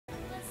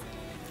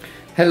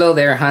Hello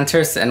there,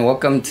 hunters, and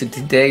welcome to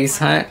today's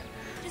hunt.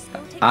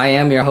 I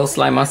am your host,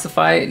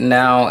 Limeossify.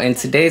 Now, in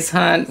today's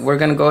hunt, we're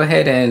gonna go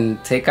ahead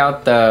and take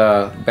out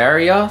the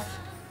Barioth.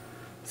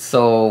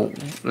 So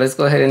let's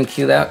go ahead and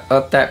queue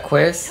that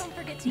quest.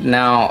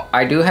 Now,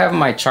 I do have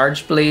my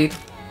Charge Blade.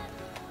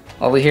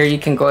 Over here, you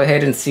can go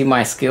ahead and see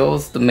my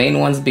skills. The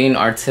main ones being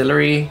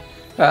Artillery,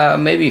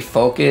 maybe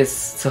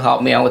Focus to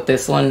help me out with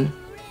this one.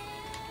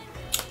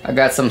 I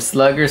got some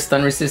Slugger,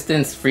 Stun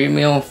Resistance, Free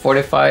Meal,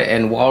 Fortify,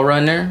 and Wall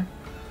Runner.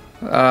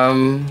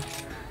 And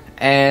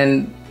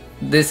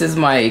this is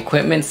my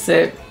equipment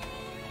set.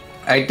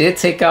 I did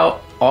take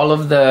out all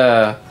of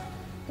the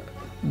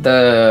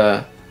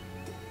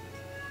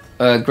Great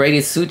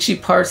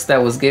Isuchi parts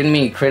that was giving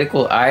me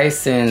critical eye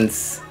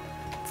since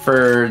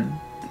I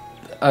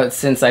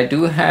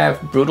do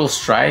have Brutal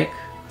Strike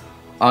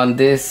on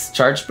this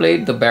Charge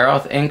Blade, the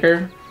Barioth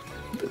Anchor,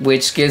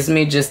 which gives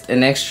me just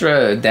an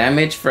extra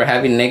damage for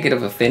having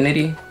negative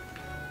affinity.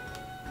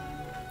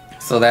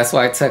 So that's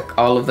why I took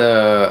all of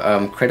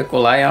the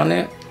critical eye on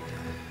it.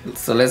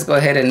 So let's go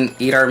ahead and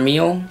eat our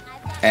meal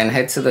and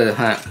head to the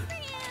hunt.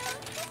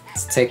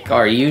 Let's take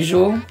our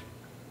usual.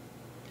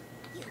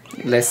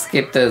 Let's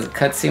skip the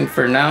cutscene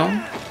for now.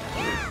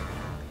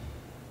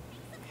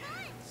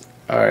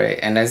 Alright,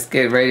 and let's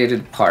get ready to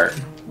depart.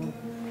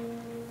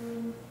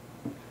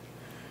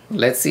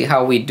 Let's see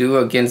how we do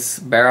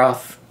against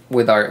Barioth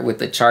with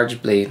the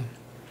Charge Blade.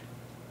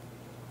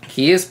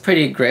 He is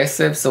pretty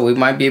aggressive, so we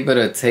might be able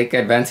to take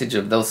advantage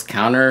of those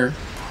counter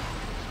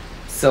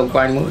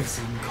Silkbind moves.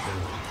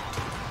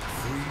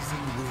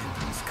 Freezing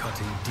winds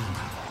cutting deep.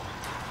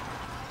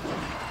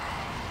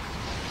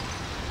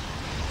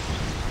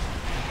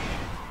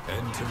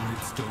 Enter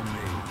its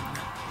domain,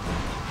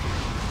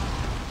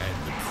 and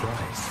the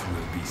price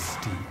will be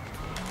steep.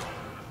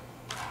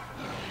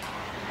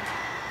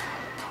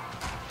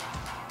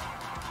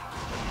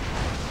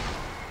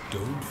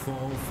 Don't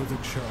fall for the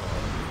charm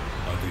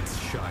of its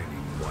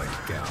shining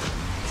white gown,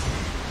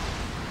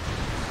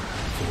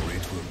 for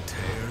it will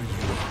tear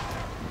you up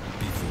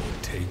before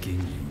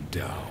taking you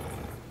down.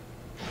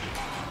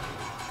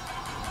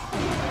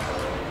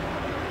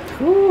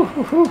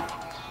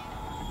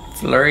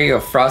 Flurry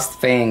of Frost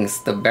Fangs,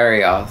 the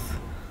Barioth.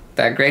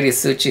 That Great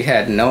Isuchi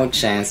had no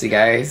chance, you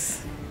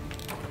guys.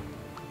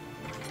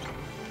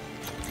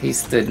 He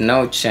stood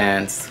no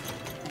chance.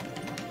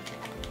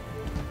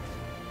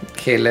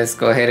 Okay, let's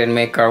go ahead and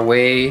make our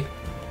way.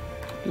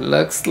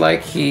 Looks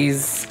like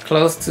he's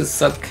close to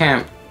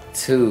Subcamp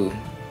 2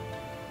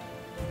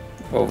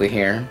 over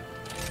here.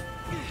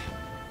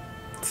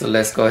 So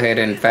let's go ahead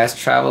and fast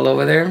travel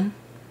over there.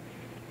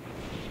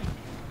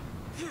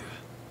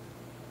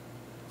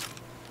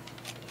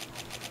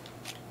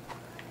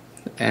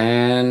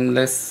 And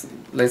let's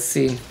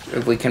see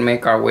if we can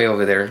make our way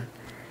over there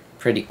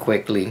pretty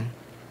quickly.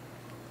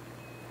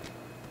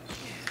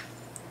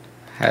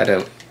 Had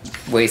to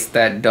waste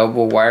that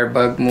double wire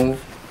bug move.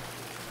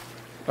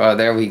 Oh,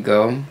 there we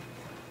go.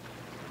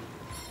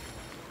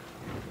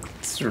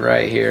 It's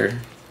right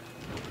here.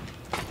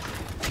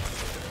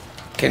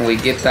 Can we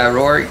get that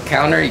roar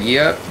counter?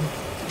 Yep.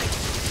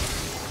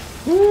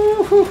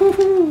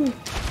 Woo-hoo-hoo-hoo.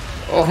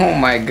 Oh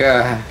my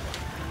god.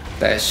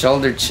 That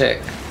shoulder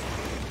check.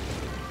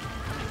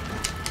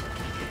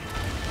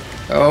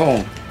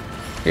 Oh.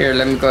 Here,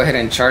 let me go ahead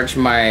and charge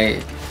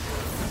my...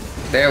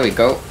 There we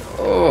go.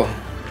 Oh.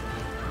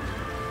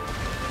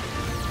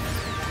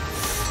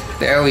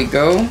 There we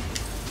go.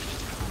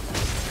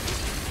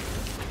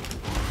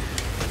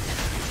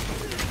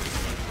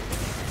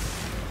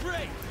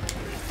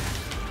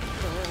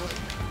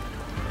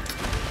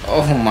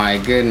 Oh my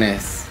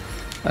goodness.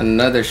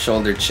 Another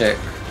shoulder check.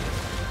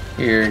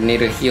 Here,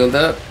 need it healed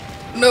up.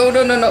 No,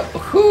 no, no, no.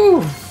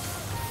 Whew.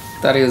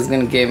 Thought he was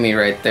gonna get me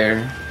right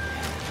there.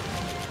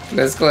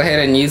 Let's go ahead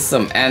and use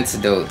some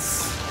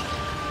antidotes.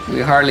 We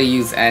hardly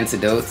use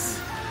antidotes.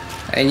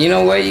 And you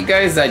know what, you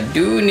guys? I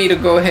do need to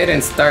go ahead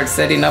and start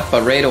setting up a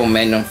Rado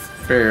menu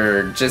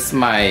for just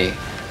my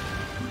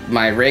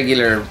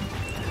regular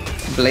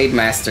Blade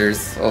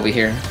Masters over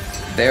here.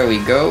 There we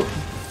go.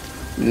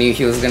 Knew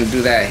he was gonna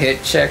do that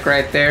hit check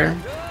right there.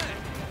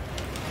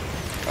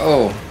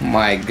 Oh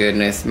my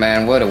goodness,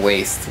 man, what a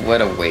waste, what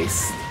a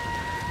waste.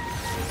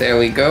 There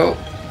we go.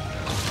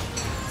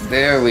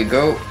 There we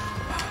go.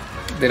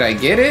 Did I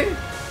get it?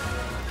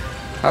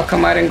 How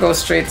come I didn't go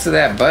straight to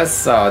that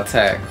buzzsaw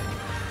attack?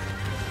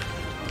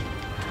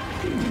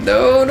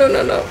 No, no,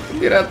 no, no.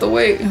 Get out the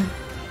way.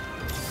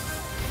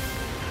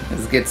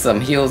 Let's get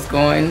some heals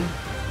going.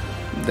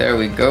 There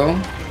we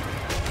go.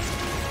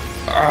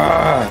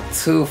 Ah,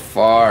 too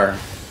far.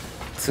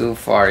 Too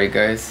far, you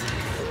guys.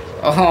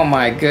 Oh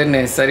my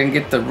goodness, I didn't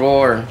get the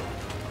roar.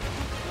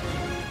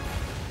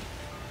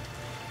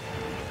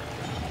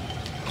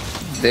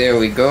 There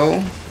we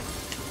go.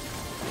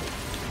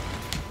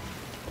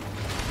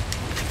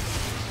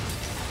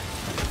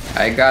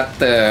 I got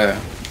the...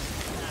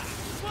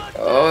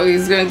 Oh,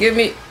 he's gonna get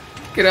me.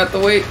 Get out the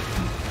way.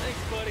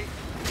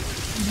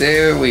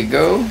 There we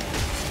go.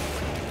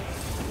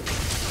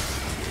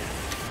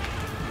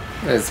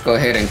 Let's go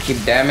ahead and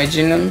keep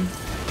damaging him.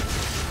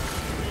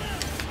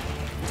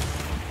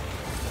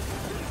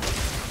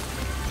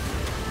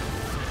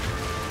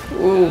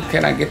 Ooh,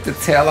 can I get the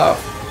tail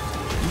off?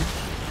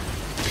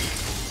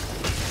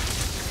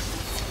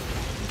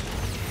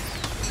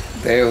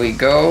 There we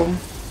go.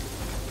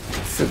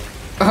 So,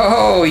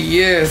 oh,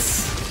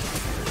 yes.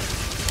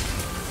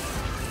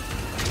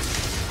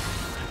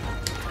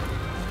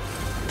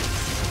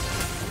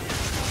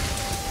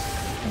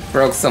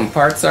 Broke some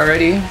parts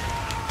already.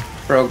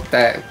 Broke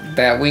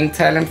that wing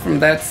talon from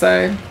that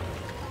side.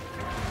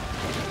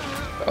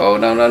 Oh,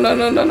 no, no, no,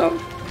 no, no,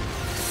 no.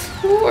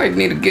 Ooh, I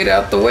need to get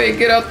out the way,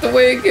 get out the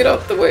way, get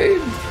out the way.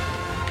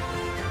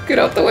 Get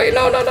out the way,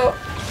 no, no, no.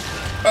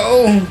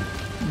 Oh,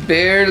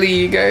 barely,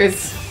 you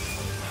guys.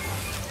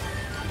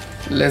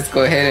 Let's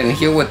go ahead and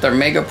heal with our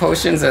mega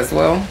potions as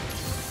well.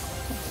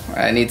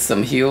 I need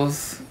some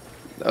heals.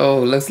 Oh,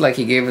 looks like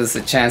he gave us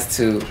a chance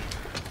to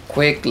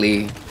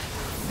quickly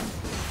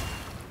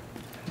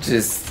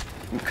just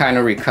kind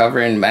of recover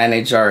and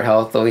manage our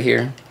health over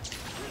here.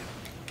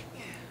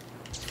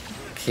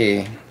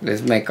 Okay,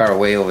 let's make our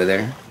way over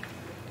there.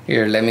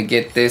 Here, let me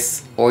get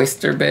this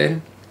oyster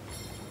bed.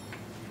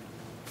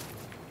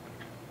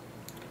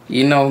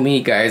 You know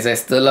me, guys, I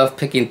still love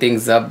picking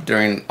things up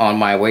on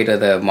my way to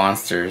the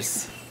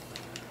monsters.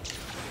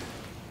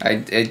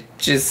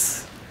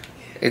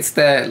 It's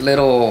that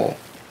little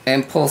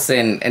impulse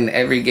in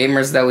every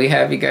gamers that we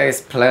have, you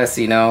guys. Plus,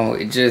 you know,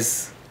 it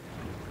just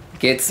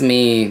gets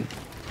me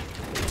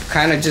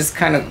kind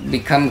of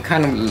become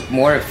kind of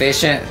more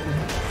efficient.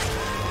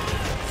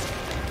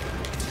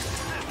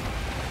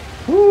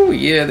 Woo,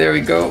 yeah, there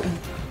we go.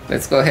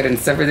 Let's go ahead and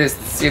sever this.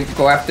 See if we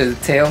go after the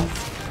tail.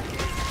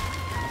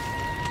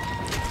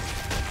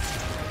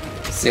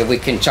 See if we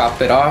can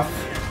chop it off.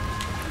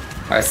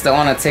 I still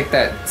want to take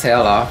that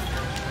tail off.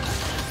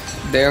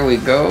 There we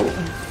go.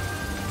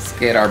 Let's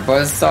get our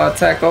buzzsaw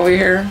attack over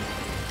here.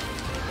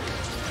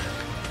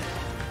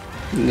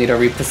 Need a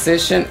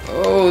reposition.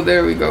 Oh,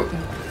 there we go.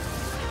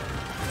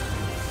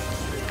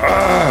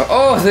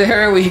 Oh,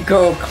 there we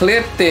go.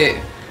 Clipped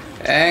it.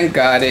 And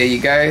got it, you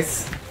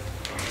guys.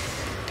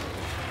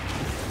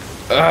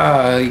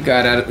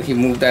 He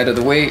moved out of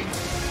the way.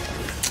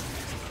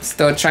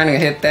 Still trying to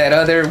hit that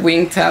other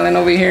wing talon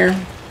over here.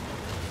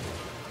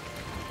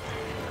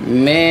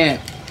 Man,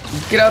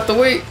 get out the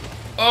way.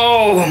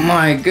 Oh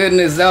my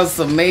goodness, that was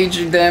some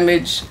major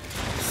damage.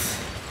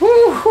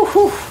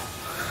 Woo,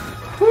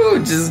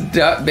 just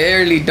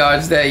barely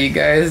dodged that, you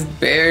guys.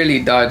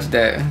 Barely dodged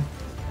that.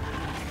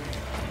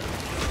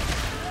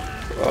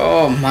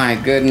 Oh my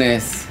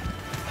goodness.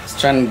 Just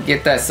trying to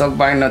get that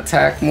Silkbind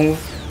attack move.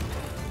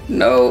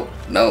 No,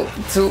 no,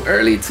 too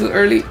early, too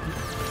early.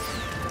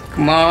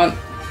 Come on.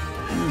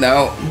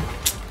 No,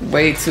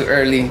 way too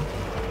early.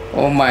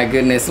 Oh my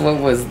goodness, what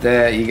was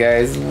that, you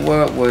guys?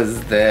 What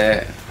was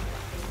that?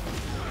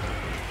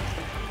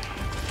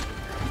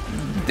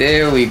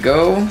 There we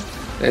go.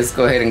 Let's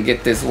go ahead and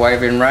get this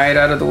Wyvern Ride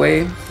out of the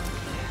way.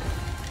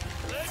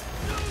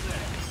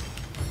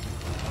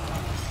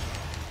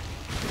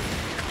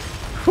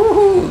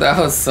 Woohoo, that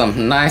was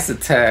some nice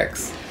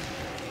attacks.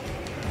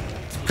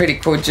 It's pretty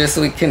cool just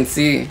so we can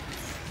see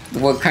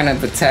what kind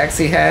of attacks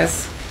he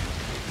has.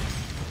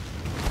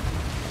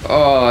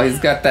 Oh, he's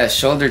got that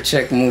shoulder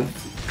check move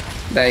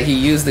that he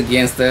used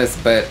against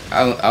us, but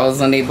I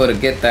was unable to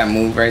get that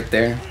move right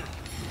there.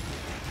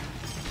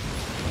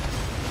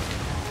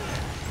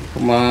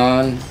 Come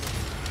on.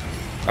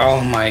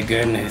 Oh my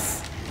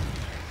goodness.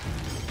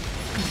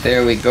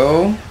 There we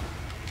go.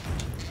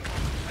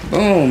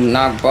 Boom,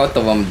 knock both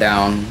of them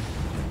down.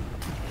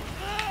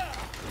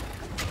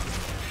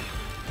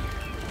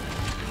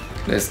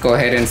 Let's go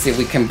ahead and see if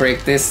we can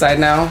break this side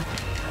now.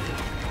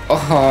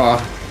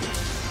 Oh,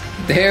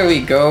 there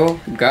we go.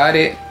 Got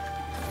it.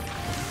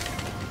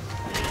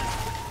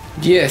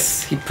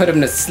 Yes, he put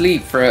him to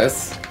sleep for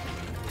us.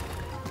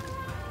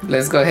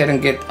 Let's go ahead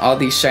and get all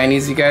these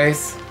shinies, you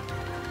guys.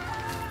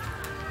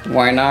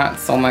 Why not?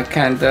 Someone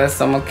can't dust,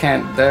 someone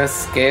can't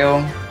dust.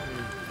 Scale.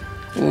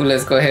 Ooh,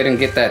 let's go ahead and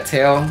get that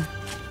tail.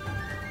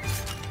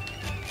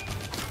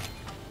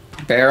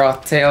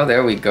 Barroth tail,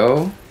 there we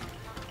go.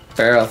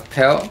 Barroth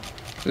pelt.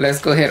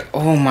 Let's go ahead.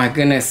 Oh my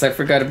goodness, I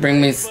forgot to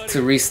bring me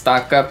to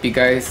restock up, you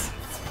guys.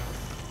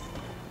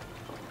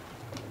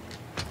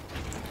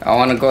 I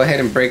want to go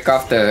ahead and break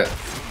off the...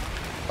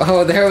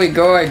 Oh, there we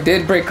go. I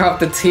did break off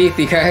the teeth,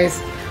 you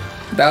guys.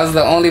 That was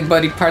the only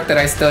buddy part that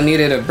I still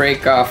needed to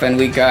break off, and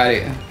we got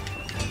it.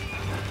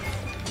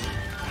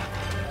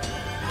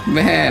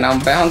 Man, I'm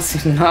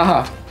bouncing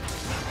off.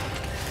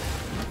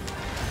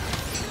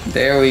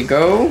 There we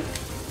go.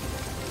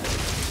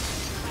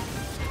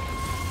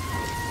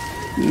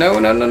 No,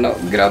 no, no, no.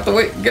 Get out the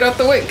way. Get out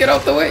the way. Get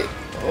out the way.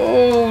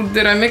 Oh,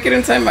 did I make it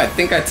in time? I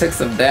think I took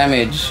some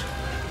damage.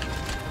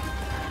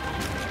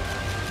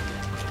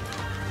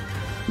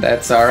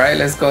 That's alright.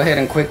 Let's go ahead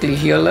and quickly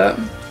heal up.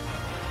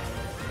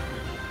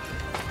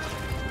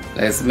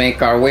 Let's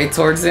make our way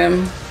towards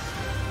him.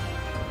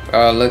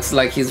 Oh, looks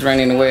like he's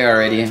running away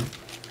already.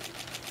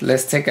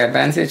 Let's take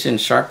advantage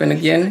and sharpen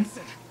again.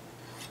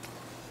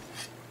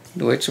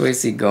 Which way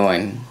is he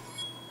going?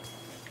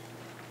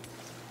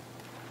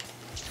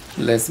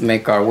 Let's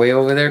make our way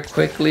over there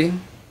quickly.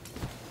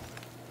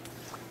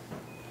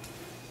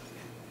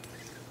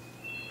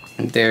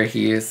 There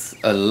he is.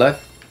 A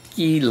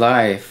lucky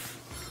life.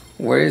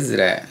 Where is it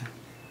at?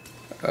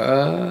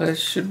 It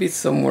should be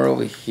somewhere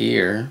over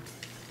here.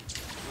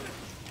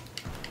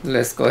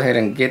 Let's go ahead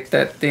and get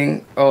that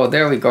thing. Oh,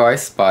 there we go. I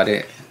spot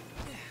it.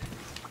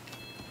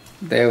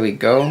 There we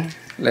go.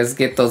 Let's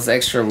get those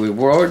extra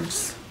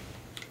rewards.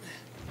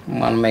 I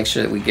want to make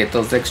sure that we get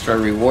those extra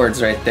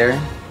rewards right there.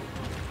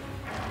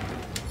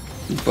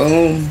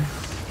 Boom.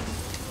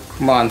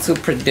 Come on, too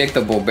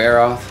predictable,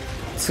 Barroth.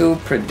 Too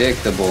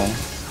predictable.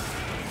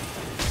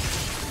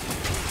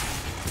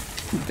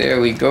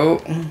 There we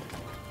go.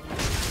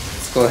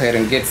 Let's go ahead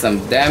and get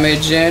some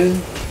damage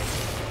in.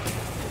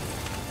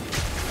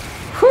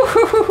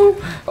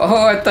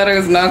 Oh, I thought I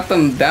was knocked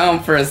him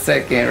down for a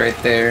second right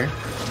there.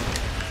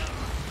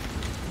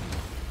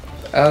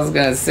 I was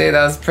gonna say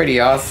that was pretty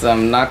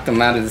awesome. Knocked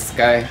him out of the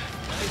sky.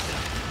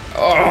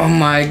 Oh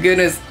my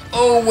goodness.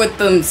 Oh, with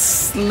them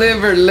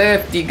sliver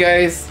left, you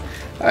guys.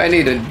 I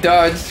need to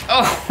dodge.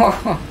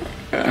 Oh,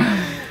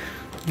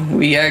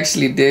 we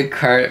actually did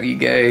cart, you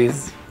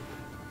guys.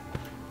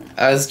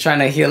 I was trying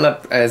to heal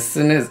up as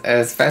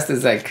fast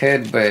as I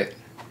could, but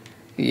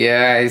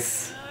yeah,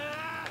 it's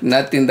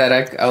nothing that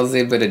I was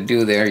able to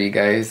do there, you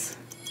guys.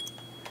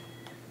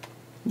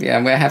 Yeah,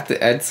 I'm gonna have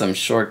to add some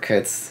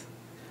shortcuts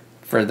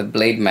for the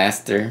Blade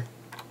Master.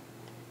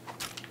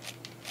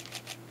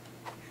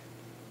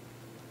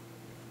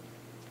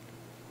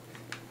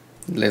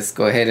 Let's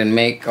go ahead and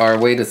make our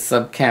way to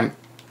Subcamp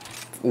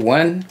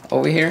 1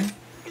 over here.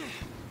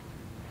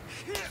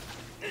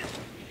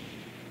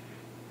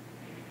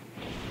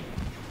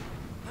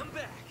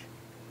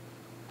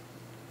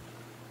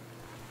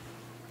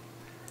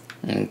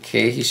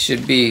 Okay, he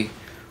should be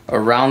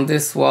around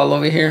this wall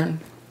over here.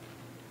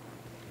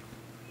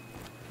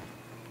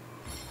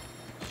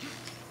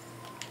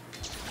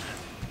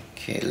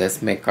 Okay,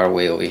 let's make our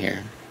way over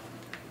here.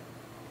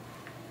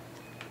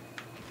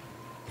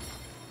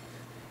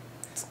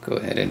 Let's go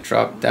ahead and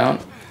drop down.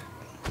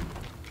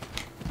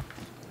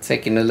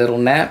 Taking a little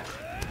nap.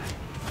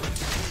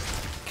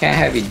 Can't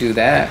have you do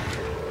that.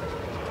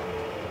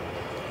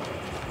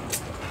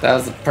 That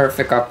was a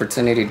perfect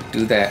opportunity to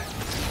do that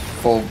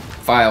full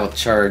file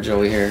charge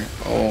over here.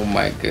 Oh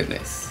my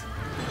goodness.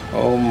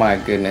 Oh my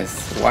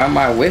goodness. Why am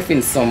I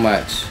whiffing so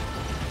much?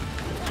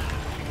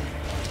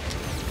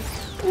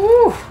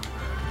 Woo!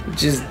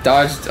 Just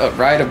dodged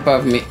right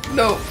above me.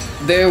 No,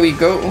 there we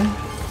go.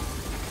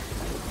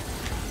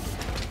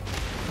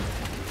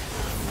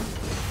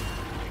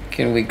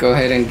 Can we go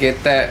ahead and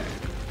get that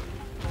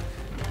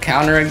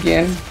counter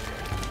again?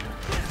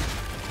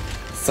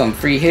 Some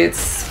free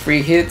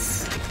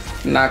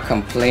hits, not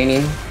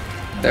complaining.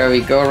 There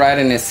we go, right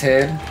in his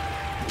head.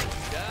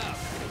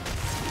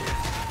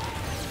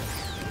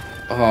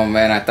 Oh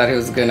man, I thought he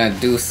was gonna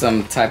do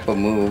some type of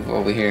move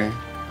over here.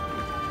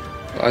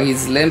 Oh,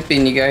 he's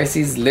limping, you guys.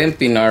 He's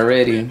limping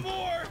already.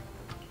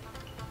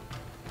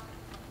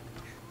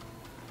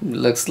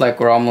 Looks like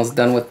we're almost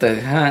done with the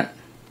hunt.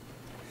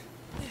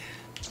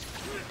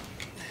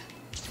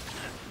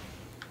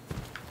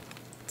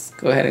 Let's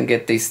go ahead and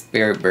get these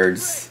spirit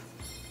birds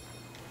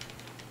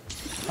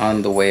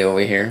on the way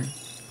over here.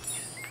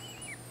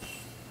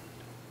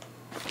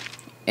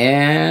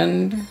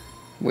 And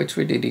which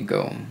way did he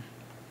go?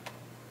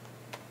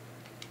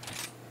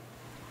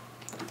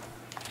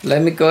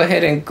 Let me go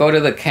ahead and go to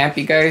the camp,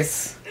 you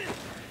guys.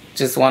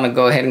 Just want to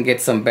go ahead and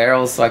get some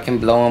barrels so I can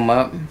blow them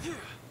up.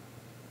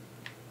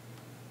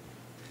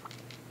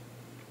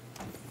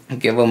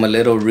 Give them a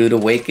little rude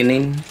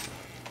awakening.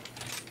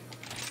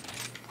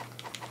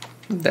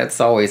 That's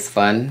always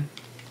fun.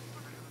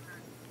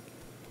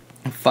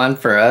 Fun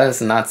for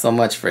us, not so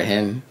much for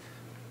him.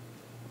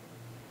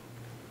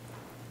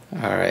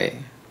 Alright,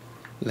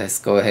 let's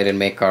go ahead and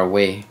make our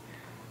way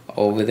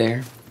over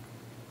there.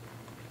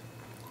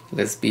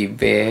 Let's be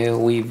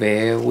very,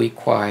 very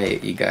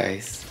quiet, you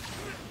guys.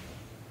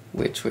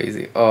 Which way is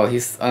he? Oh,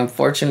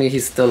 unfortunately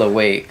he's still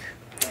awake.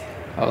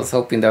 I was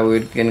hoping that we were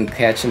gonna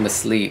catch him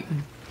asleep.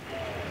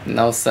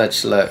 No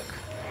such luck.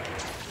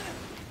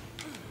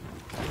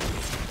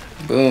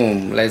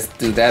 Boom, let's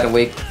do that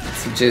awake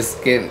to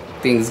just get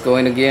things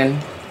going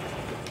again.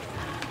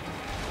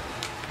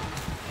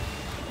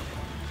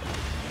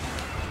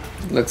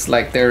 Looks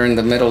like they're in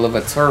the middle of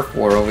a turf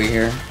war over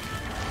here.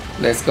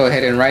 Let's go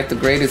ahead and write the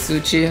Great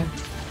Usuchi.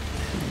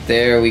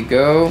 There we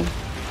go.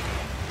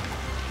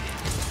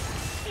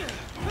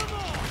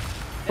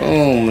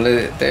 Boom,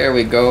 there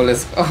we go.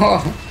 Let's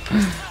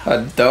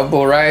a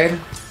double ride.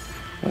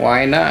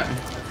 Why not?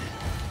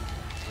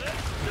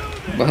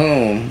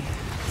 Boom.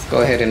 Let's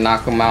go ahead and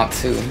knock him out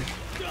too.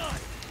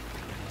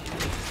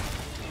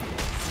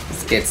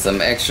 Let's get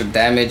some extra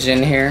damage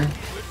in here.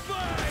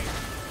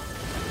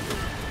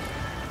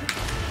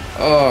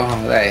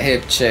 Oh, that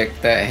hip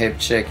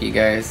check, you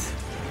guys.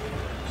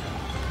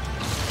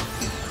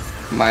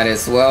 Come Might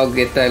as well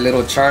get that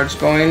little charge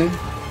going.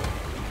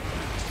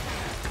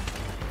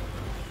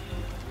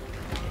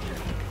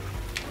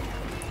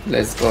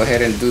 Let's go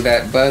ahead and do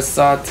that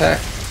buzzsaw attack.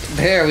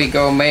 There we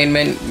go.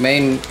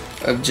 Main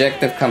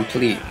objective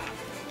complete.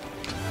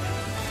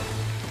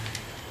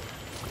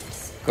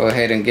 Let's go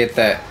ahead and get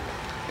that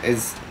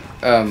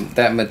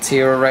that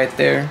material right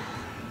there.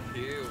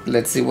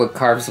 Let's see what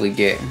carbs we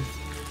get.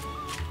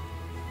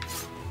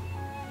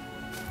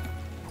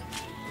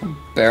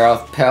 Barrel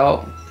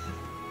pelt.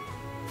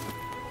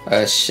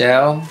 A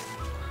shell.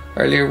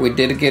 Earlier we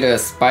did get a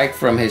spike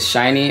from his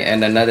shiny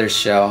and another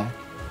shell.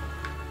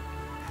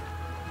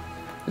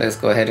 Let's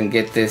go ahead and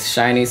get this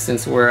shiny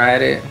since we're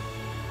at it.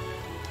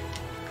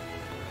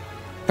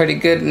 Pretty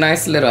good,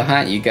 nice little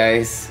hunt, you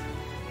guys.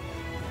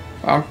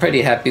 I'm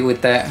pretty happy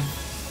with that.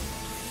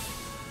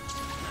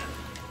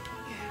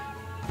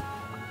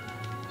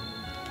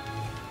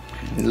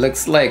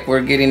 Looks like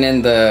we're getting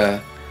in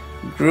the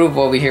groove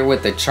over here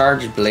with the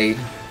charge blade.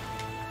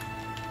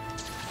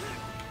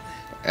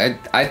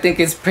 I think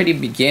it's pretty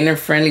beginner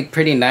friendly,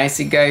 pretty nice,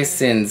 you guys,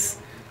 since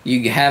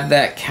you have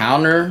that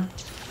counter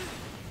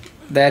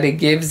that it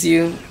gives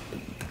you.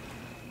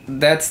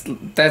 That's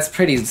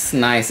pretty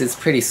nice. It's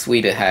pretty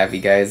sweet to have,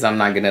 you guys. I'm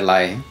not gonna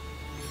lie.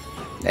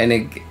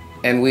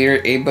 And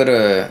we're able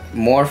to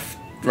morph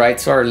right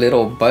to our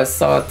little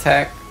buzzsaw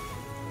attack.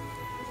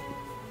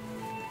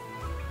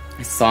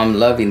 So I'm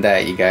loving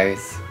that, you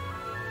guys.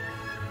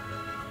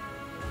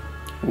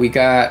 We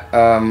got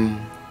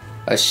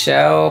a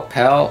shell,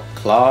 pelt,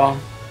 claw,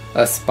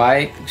 a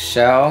spike,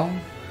 shell,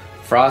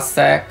 frost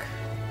sack,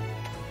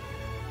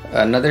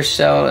 another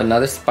shell,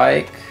 another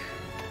spike,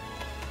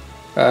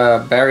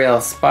 burial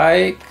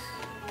spike.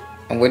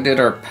 And what did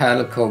our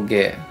palico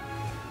get?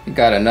 We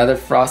got another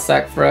frost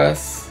sack for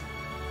us.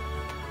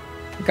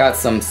 Got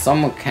some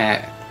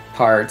Summon-Cat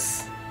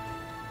parts.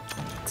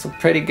 So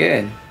pretty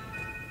good.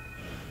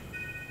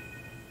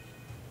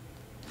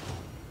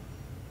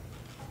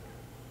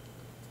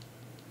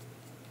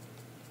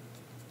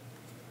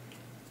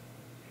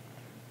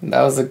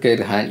 That was a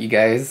good hunt, you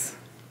guys.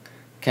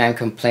 Can't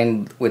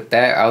complain with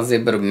that. I was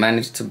able to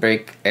manage to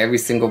break every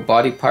single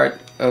body part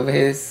of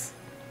his.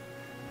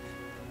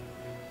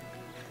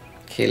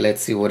 Okay,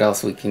 let's see what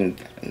else we can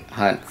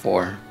hunt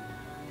for.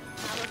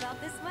 How about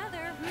this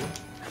weather?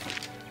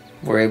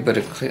 We're able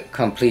to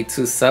complete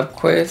 2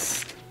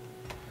 sub-quests.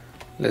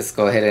 Let's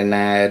go ahead and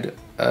add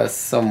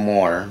some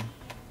more.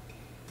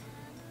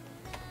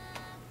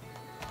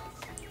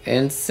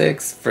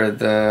 Insects for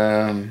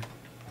the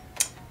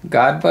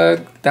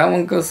Godbug. That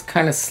one goes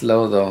kind of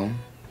slow though.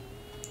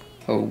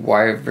 A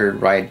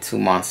wyvern ride 2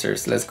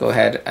 monsters. Let's go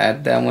ahead,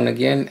 add that one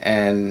again,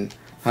 and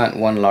hunt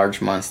 1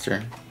 large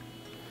monster.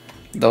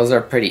 Those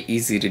are pretty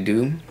easy to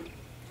do.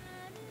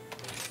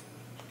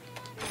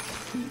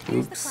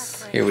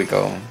 Oops, here we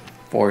go.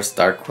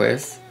 4-star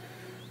quest.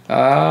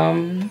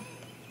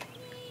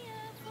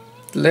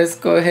 Let's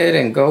go ahead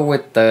and go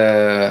with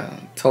the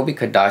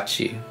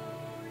Tobi-Kadachi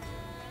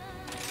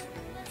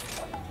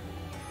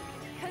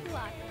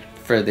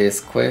for this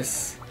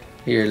quest.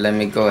 Here, let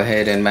me go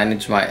ahead and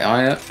manage my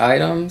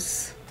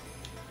items.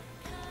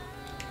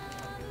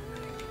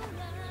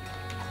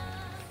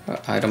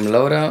 Item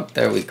loadout.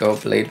 There we go,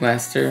 Blade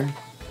Master.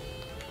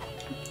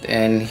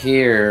 And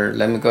here,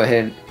 let me go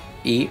ahead and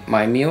eat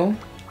my meal.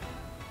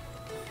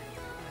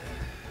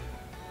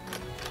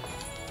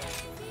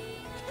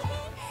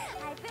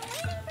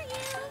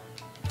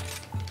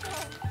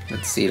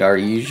 Let's eat our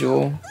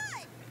usual.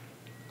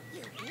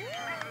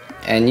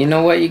 And you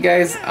know what, you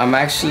guys? I'm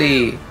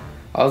actually,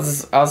 I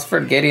was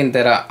forgetting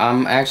that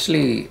I'm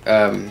actually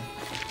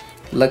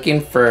looking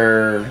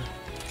for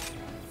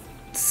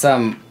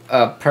some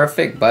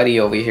perfect buddy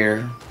over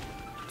here.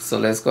 So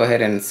let's go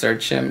ahead and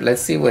search him.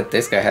 Let's see what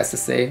this guy has to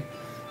say.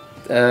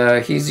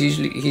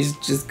 He's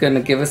just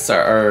gonna give us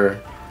our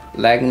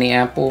Lagni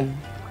apple,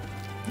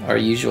 our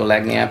usual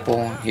Lagni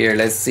apple. Here,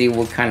 let's see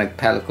what kind of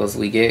palicos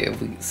we get.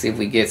 See if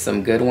we get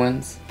some good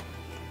ones.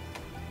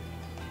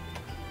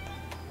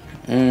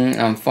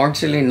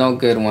 Unfortunately, no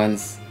good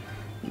ones.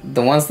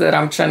 The ones that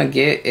I'm trying to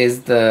get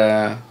is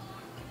the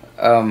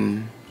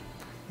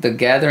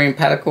gathering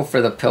palico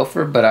for the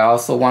pilfer, but I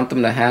also want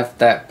them to have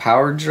that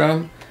power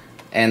drum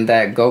and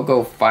that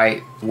go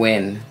fight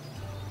win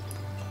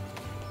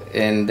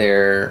in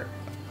there.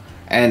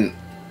 And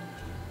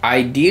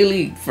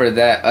ideally for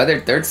that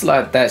other 3rd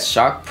slot, that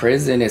shock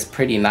prison is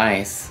pretty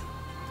nice.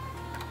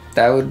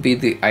 That would be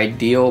the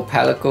ideal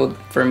palico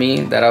for me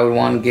that I would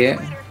want to get.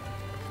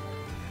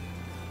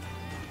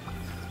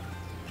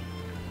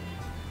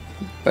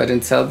 But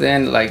until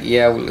then, like,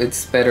 yeah,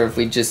 it's better if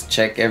we just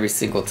check every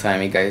single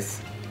time, you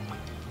guys.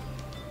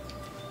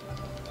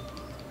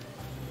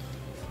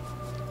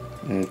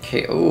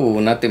 Okay, ooh,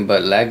 nothing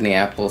but Lagni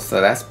apples, so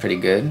that's pretty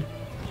good.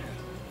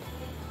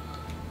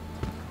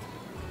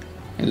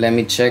 And let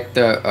me check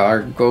the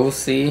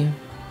Argosy.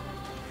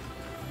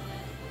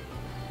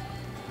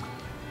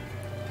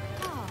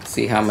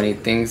 See how many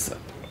things.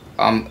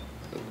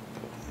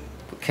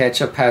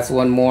 Ketchup has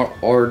 1 more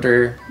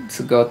order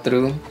to go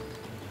through.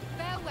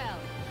 Farewell.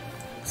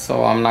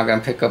 So I'm not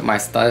gonna pick up my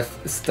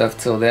stuff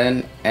till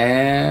then.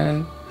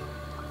 And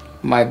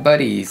my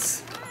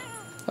buddies.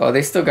 Oh,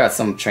 they still got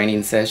some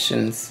training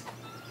sessions.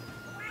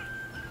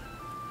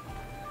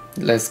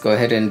 Let's go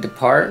ahead and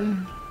depart.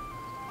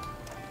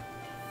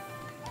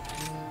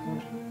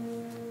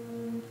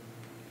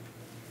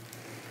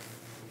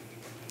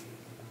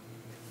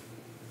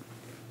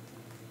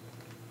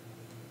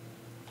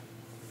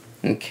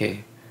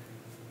 Okay.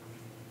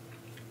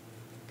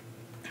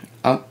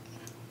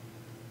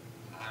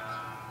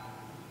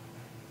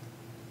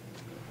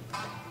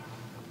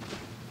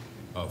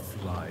 A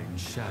flying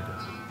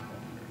shadow,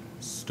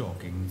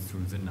 stalking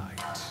through the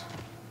night.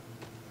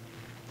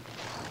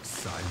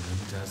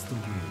 Silent as the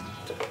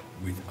wind,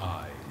 with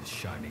eyes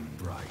shining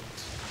bright.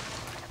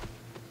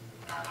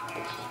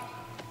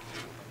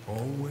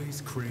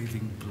 Always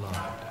craving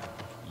blood,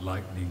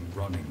 lightning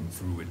running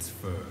through its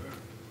fur.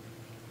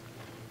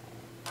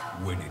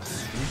 When it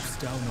swoops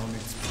down on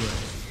its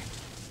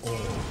prey,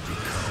 all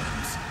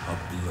becomes a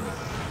blur.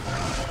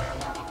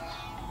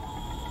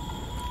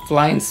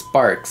 Flying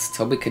Sparks,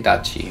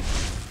 Tobikadachi.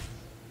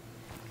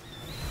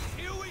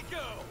 Here we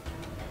go.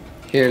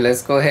 Here,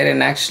 let's go ahead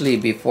and actually,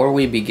 before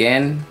we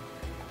begin,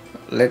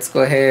 let's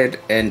go ahead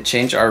and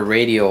change our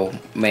radio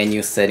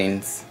menu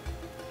settings.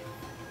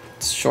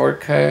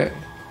 Shortcut.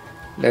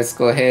 Let's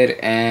go ahead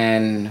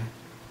and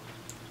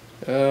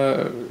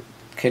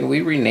can we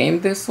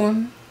rename this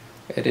one?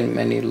 Edit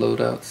menu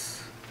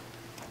loadouts.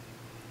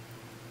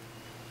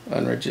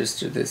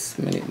 Unregister this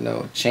menu.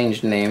 No,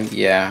 change name.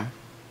 Yeah.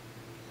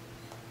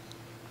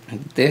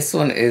 This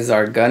one is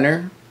our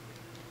gunner.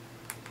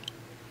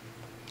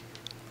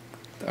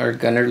 Our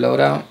gunner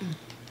loadout.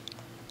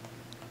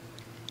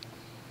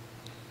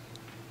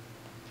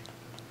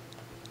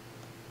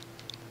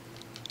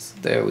 So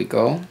there we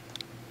go.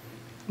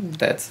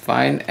 That's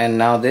fine. And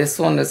now this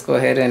one, let's go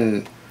ahead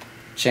and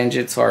change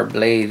it to our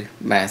blade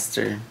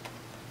master.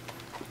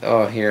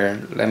 Oh,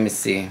 here, let me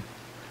see.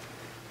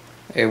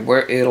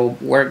 It'll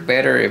work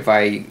better if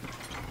I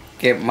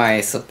get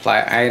my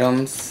supply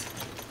items,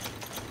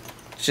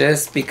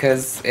 just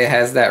because it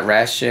has that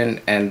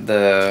ration and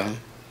the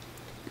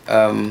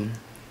I'm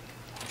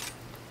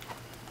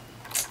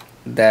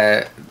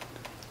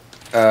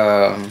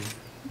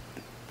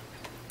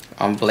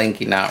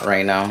blanking out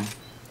right now.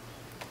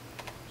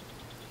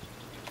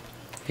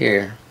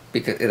 Here,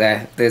 because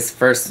this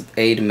first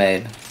aid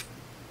med.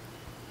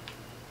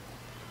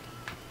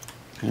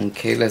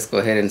 Okay, let's go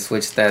ahead and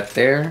switch that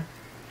there.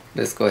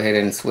 Let's go ahead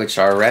and switch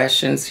our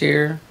rations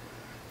here.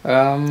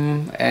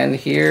 And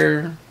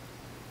here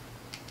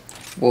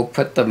we'll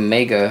put the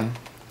mega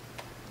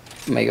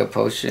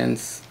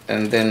potions,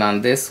 and then on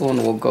this one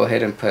we'll go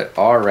ahead and put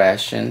our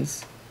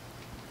rations.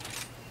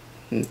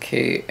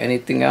 Okay,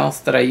 anything else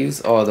that I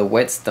use? Oh, the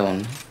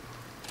whetstone.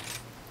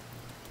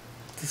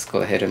 Let's go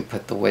ahead and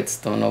put the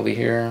whetstone over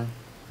here.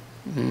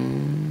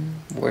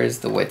 Where's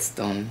the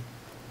whetstone?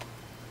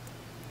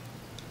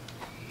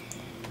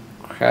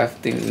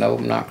 Crafting, nope,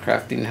 not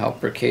crafting.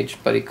 Helper, cage,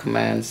 buddy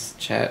commands,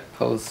 chat,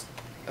 post,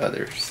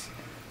 others.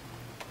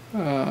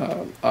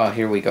 Oh,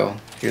 here we go.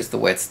 Here's the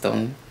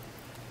whetstone.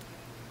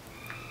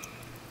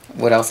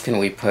 What else can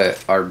we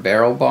put? Our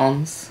barrel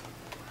bombs,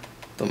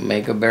 the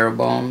mega barrel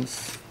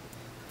bombs,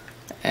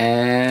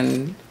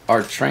 and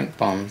our trank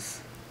bombs.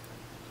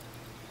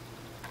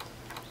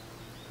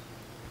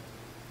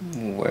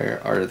 Where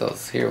are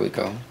those? Here we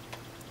go.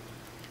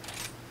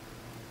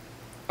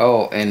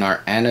 Oh, and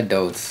our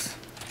antidotes,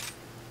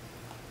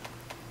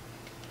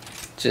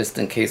 just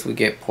in case we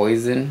get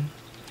poison.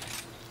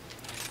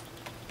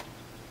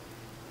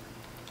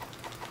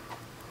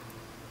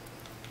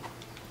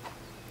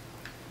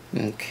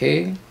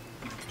 Okay.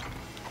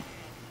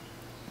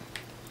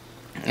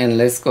 And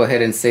let's go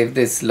ahead and save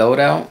this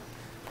loadout.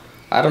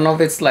 I don't know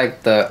if it's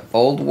like the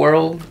old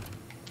world.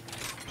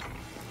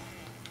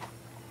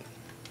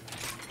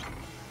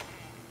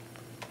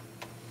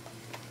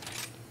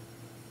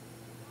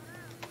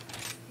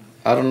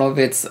 I don't know if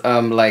it's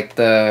like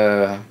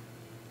the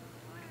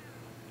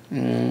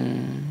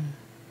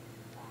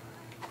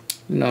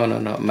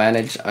no,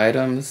 manage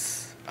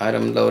items,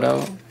 item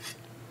loadout,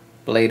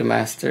 blade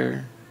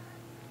master.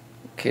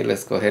 Okay,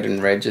 let's go ahead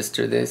and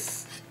register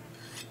this.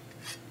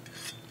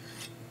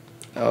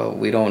 Oh,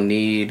 we don't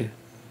need,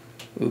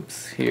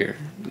 oops, here,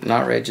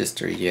 not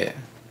register yet.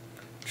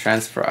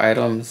 Transfer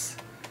items.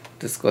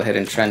 Let's go ahead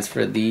and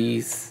transfer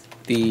these,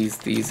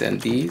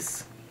 and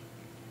these.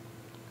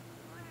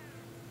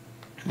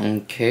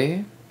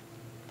 Okay.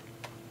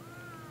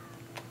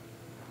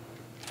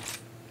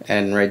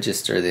 And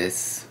register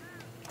this.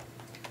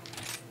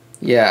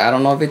 Yeah, I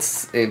don't know if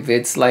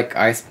it's like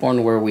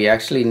Iceborne, where we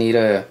actually need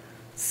to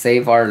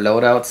save our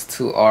loadouts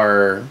to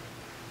our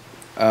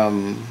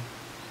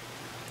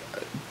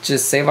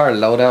just save our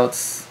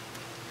loadouts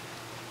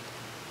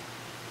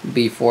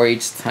before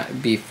each time,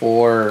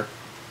 before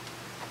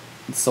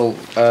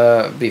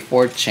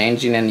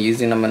changing and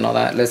using them and all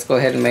that. Let's go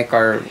ahead and make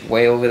our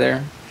way over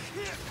there.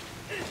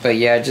 But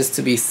yeah, just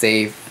to be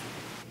safe.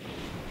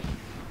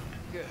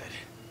 Good.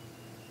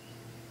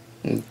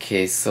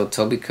 Okay, so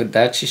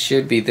Tobi-Kadachi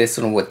should be this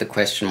one with the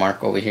question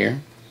mark over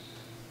here.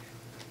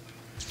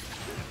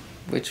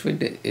 Which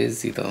way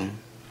is he though?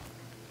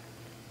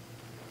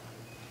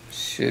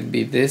 Should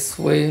be this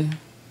way.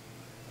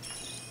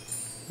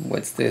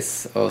 What's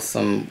this? Oh,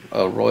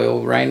 a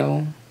royal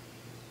rhino.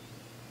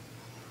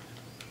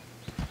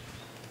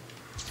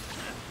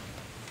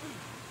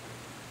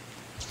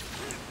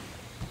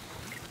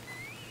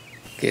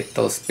 Get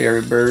those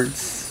fairy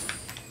birds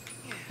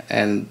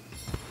and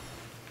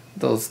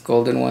those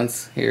golden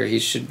ones. Here, he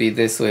should be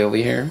this way over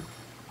here.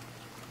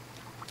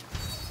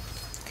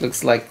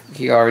 Looks like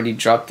he already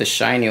dropped the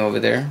shiny over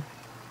there.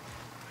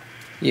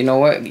 You know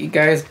what, you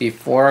guys,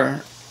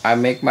 before I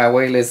make my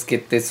way, let's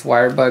get this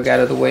wire bug out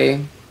of the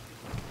way.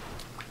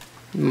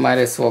 Might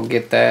as well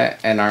get that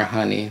and our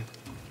honey.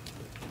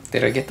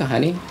 Did I get the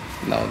honey?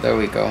 No, there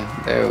we go.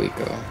 There we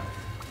go.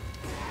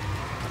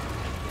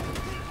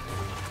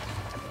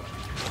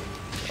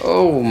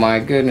 Oh my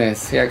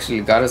goodness, he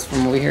actually got us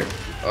from over here.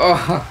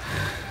 Oh,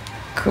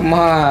 come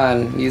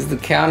on, use the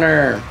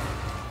counter.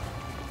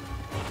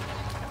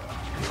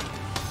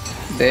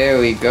 There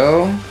we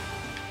go.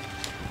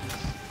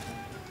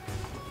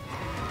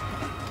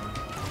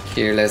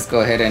 Here, let's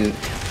go ahead and...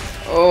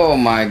 Oh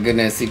my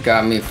goodness, he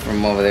got me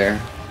from over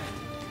there.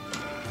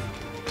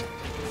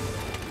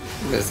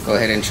 Let's go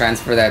ahead and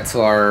transfer that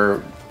to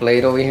our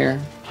blade over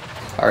here.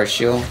 Our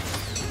shield.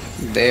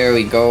 There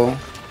we go.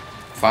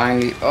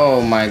 Finally.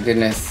 Oh my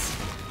goodness.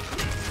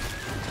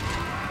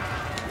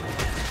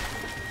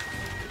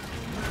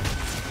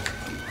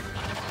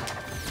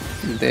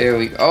 There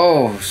we go.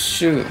 Oh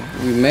shoot,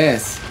 we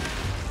missed.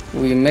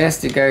 We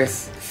missed, you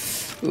guys.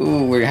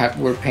 Ooh,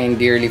 we're paying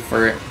dearly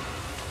for it.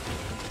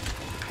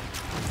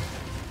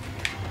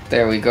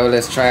 There we go.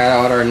 Let's try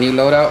out our new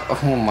loadout.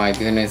 Oh my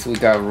goodness, we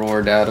got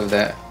roared out of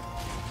that.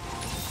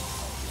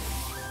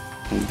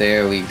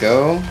 There we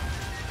go.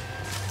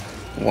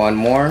 One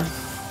more.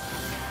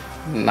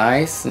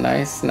 Nice,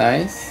 nice,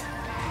 nice.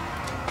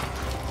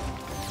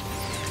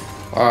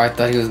 Oh, I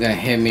thought he was gonna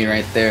hit me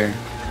right there.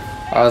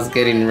 I was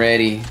getting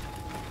ready.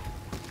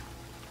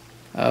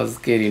 I was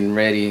getting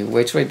ready.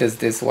 Which way does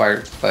this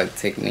wire bug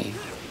take me?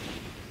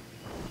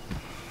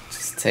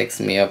 Just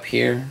takes me up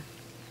here.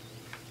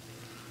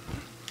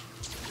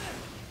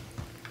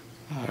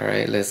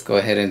 Alright, let's go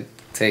ahead and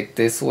take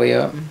this way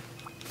up.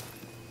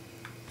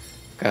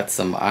 Got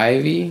some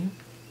ivy.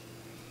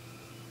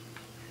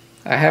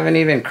 I haven't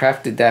even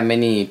crafted that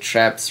many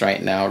traps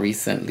right now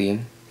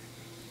recently.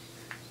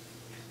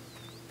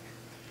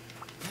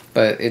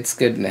 But it's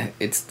good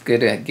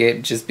to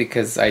get just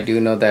because I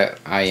do know that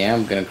I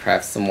am gonna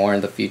craft some more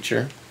in the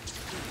future.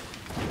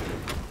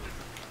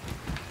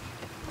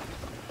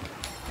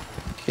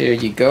 Here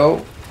you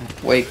go.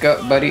 Wake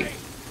up, buddy.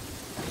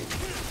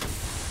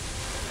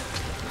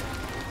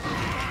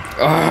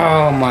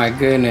 Oh my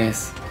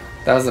goodness.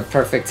 That was the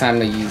perfect time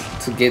to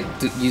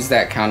use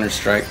that counter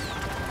strike.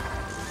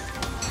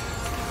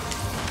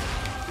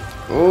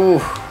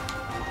 Ooh.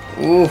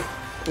 Ooh.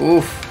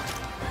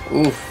 Oof.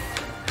 Oof.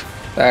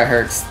 That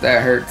hurts.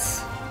 That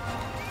hurts.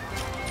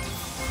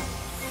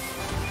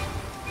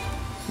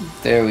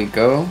 There we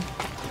go.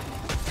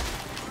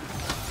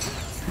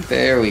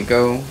 There we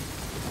go.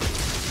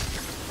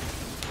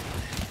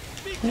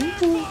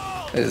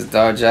 Let's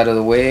dodge out of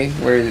the way.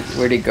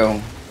 Where'd he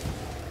go?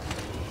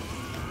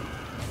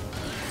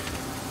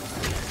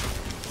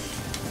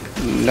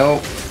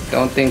 Nope.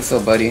 Don't think so,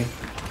 buddy.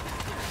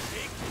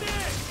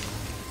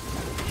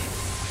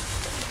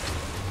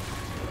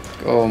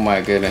 Oh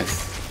my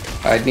goodness.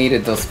 I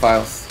needed those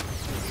files.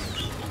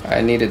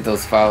 I needed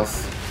those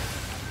files.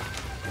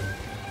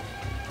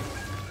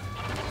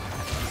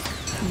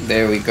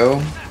 There we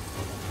go.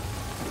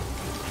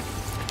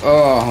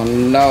 Oh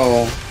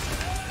no.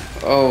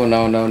 Oh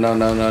no, no, no,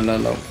 no, no, no,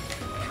 no.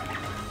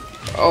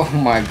 Oh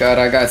my god,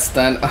 I got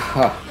stunned.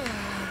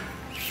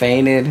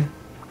 Fainted.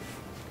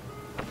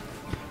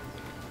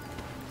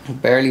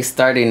 Barely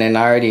starting and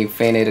I already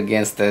fainted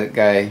against that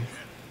guy.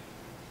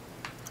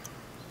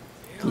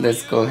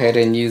 Let's go ahead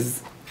and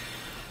use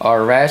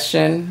our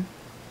ration.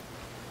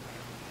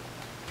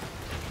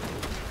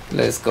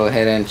 Let's go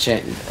ahead and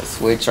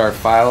switch our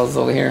files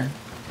over here.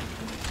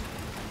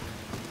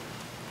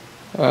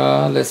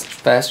 Let's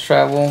fast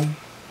travel.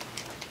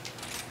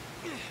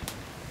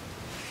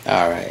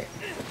 Alright.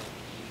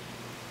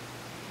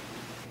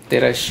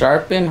 Did I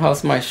sharpen?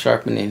 How's my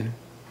sharpening?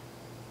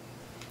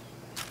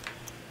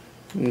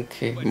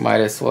 Okay, might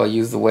as well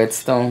use the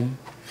whetstone.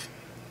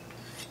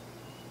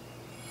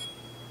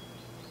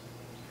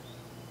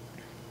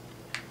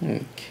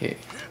 Okay.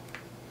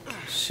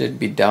 Should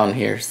be down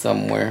here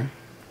somewhere.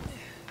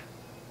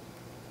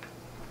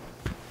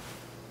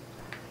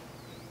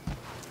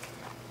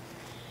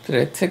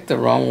 Did I take the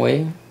wrong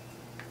way?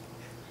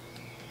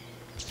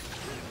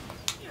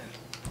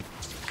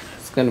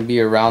 It's gonna be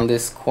around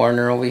this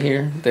corner over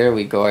here. There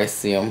we go, I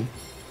see him.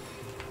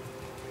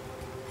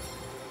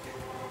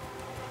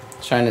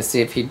 Trying to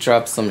see if he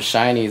dropped some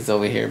shinies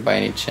over here by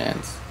any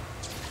chance.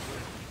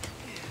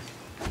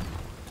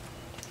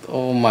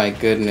 Oh my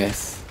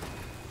goodness.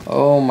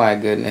 Oh my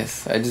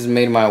goodness. I just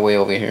made my way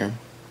over here.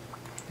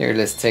 Here,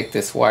 let's take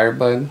this wire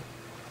bug.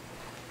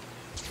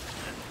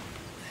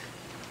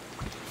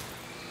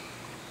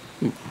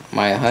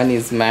 My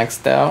honey's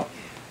maxed out.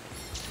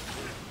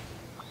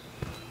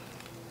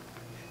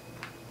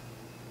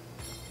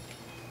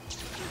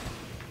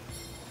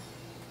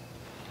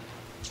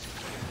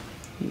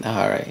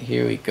 Alright,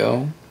 here we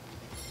go.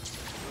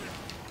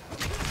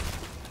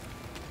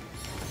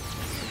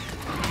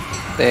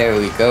 There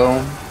we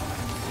go.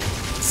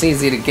 It's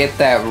easy to get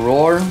that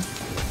roar.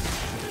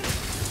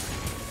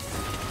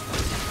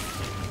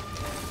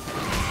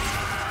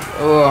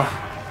 Oh.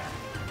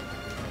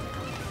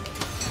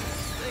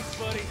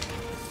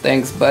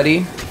 Thanks,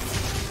 buddy.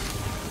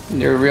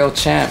 You're a real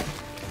champ.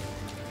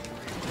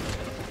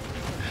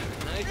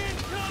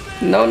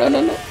 No, no,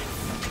 no, no.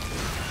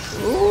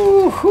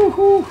 Ooh, hoo,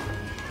 hoo.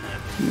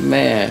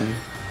 Man.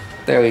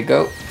 There we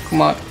go.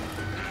 Come on.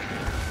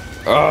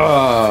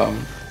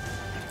 Oh.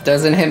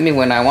 Doesn't hit me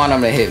when I want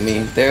him to hit me.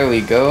 There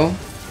we go.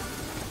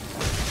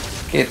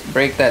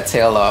 Break that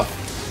tail off.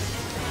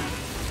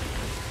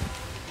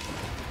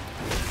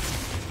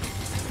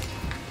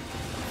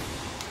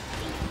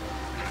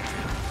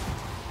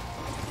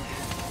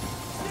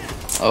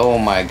 Oh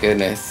my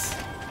goodness.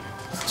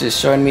 He's just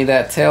showing me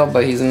that tail,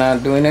 but he's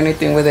not doing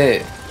anything with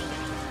it.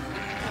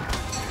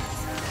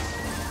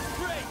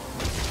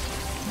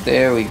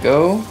 There we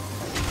go.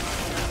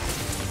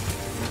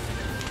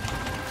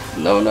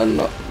 No, no,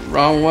 no.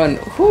 Wrong one.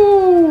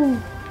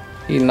 Whoo!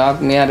 He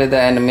knocked me out of the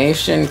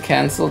animation,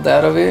 canceled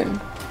out of it.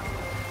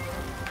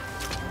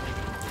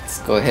 Let's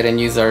go ahead and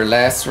use our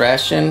last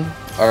ration,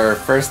 our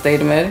first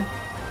aid med.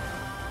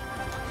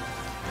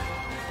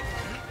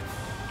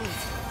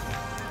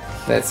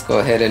 Let's go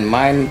ahead and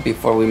mine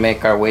before we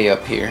make our way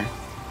up here.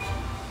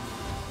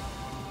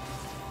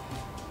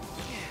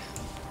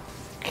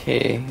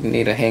 Okay,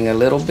 need to hang a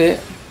little bit.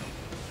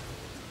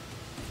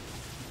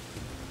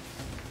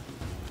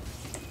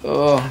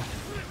 Oh.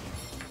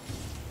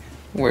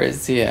 Where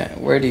is he at?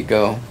 Where'd he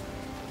go?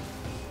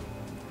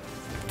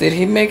 Did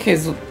he make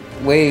his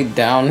way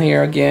down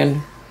here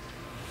again?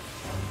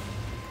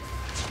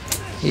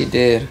 He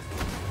did.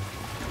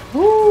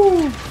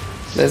 Woo!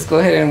 Let's go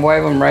ahead and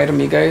wipe him, right him,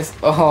 you guys.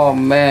 Oh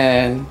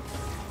man.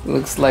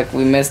 Looks like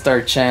we missed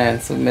our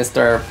chance. We missed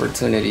our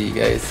opportunity, you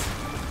guys.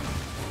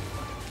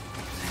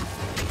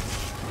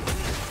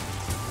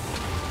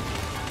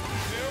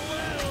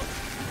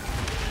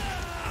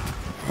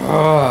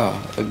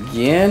 Oh,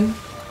 again?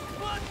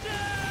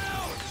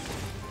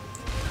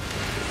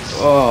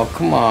 Oh,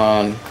 come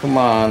on. Come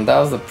on. That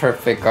was the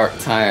perfect art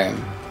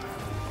time.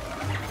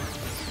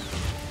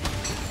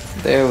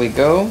 There we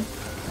go.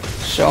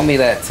 Show me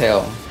that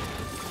tail.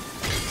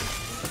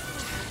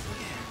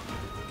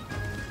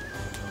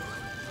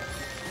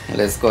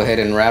 Let's go ahead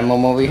and ram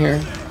him over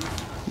here.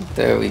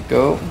 There we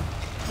go.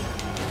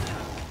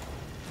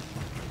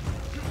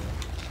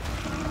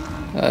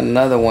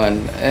 Another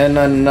one and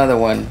another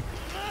one.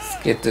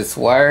 Let's get this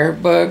wire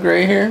bug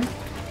right here.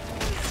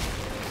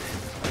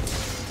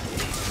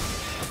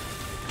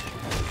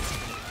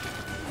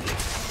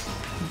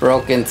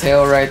 Broken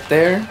tail right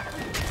there.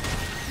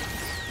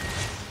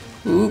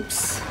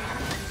 Oops.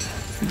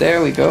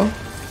 There we go.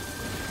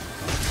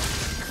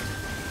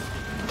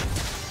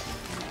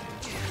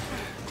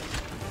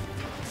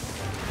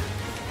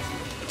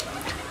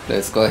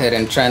 Let's go ahead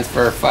and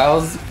transfer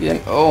files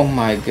again. Oh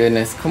my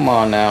goodness, come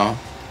on now.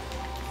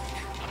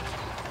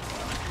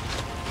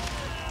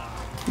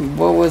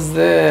 What was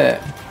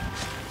that?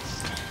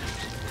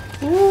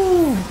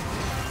 Woo.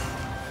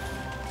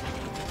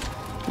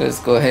 Let's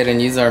go ahead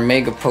and use our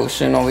mega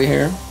potion over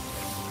here.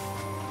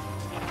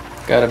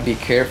 Gotta be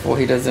careful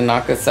he doesn't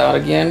knock us out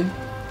again.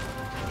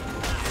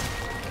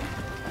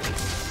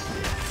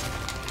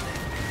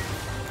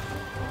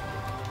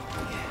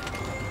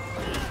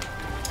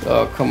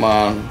 Oh, come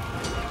on.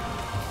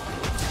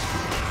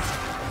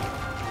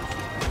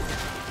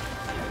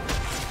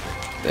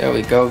 There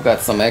we go,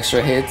 got some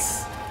extra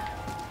hits.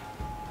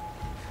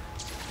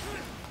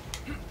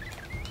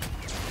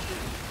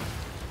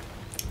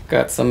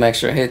 Got some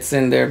extra hits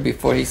in there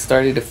before he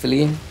started to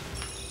flee.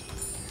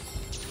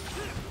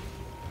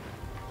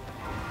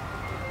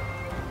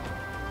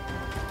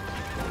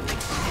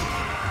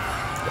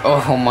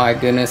 Oh my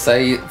goodness,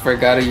 I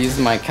forgot to use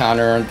my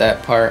counter on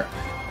that part.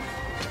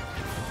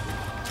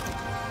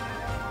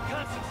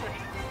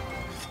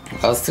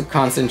 I was too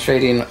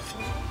concentrated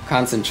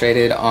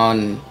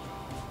on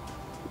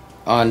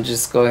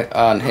just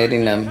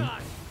hitting them.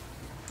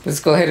 Let's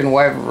go ahead and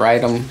wipe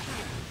right them.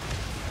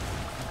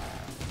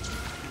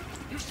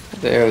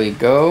 There we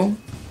go.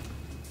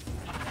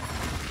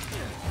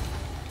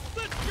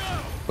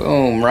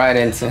 Boom, right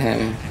into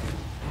him.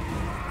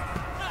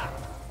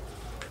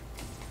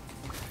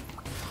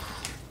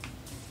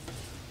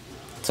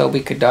 Toby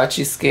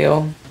Kadachi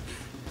scale.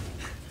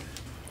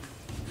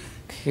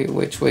 Okay,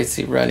 which way is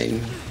he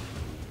running?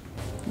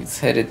 He's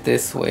headed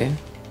this way.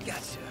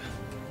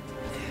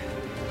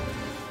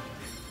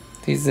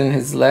 He's in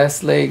his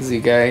last legs,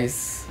 you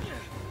guys.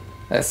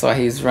 That's why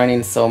he's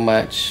running so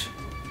much.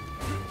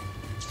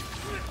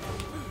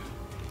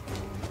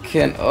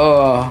 can,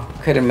 oh,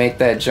 couldn't make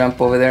that jump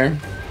over there.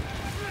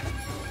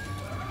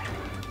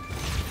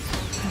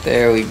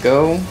 There we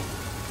go.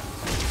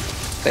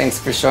 Thanks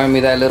for showing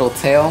me that little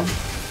tail.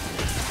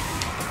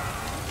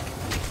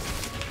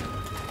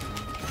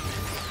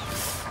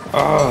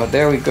 Oh,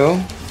 there we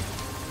go.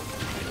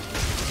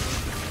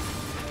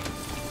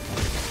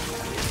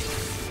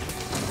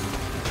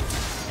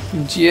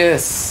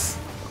 Yes.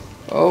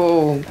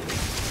 Oh.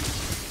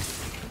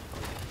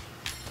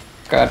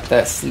 Got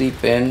that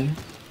sleep in.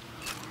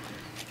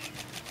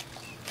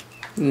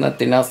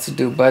 Nothing else to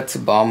do but to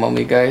bomb on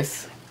me,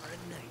 guys.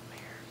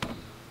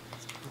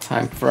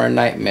 Time for a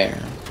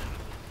nightmare.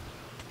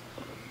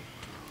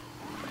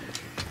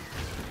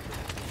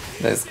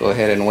 Let's go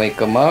ahead and wake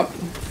him up.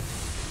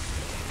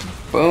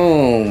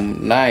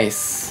 Boom.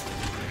 Nice.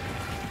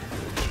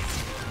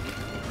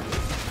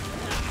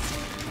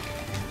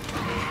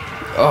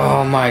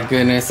 Oh my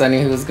goodness. I knew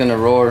he was gonna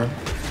roar.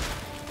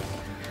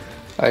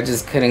 I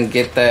just couldn't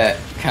get that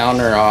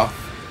counter off.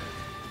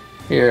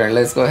 Here,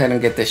 let's go ahead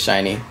and get this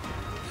shiny.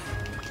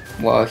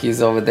 While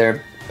he's over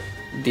there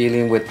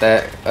dealing with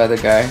that other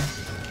guy.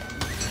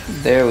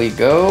 There we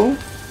go.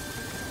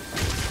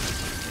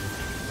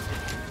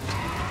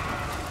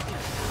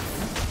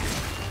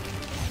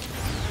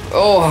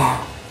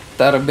 Oh,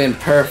 that would have been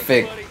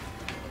perfect.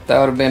 That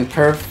would have been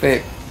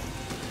perfect.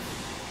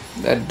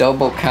 That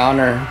double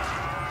counter.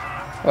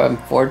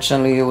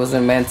 Unfortunately, it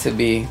wasn't meant to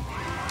be.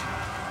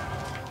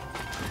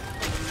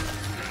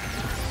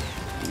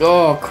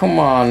 Oh, come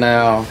on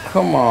now.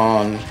 Come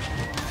on.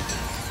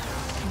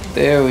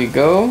 There we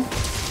go.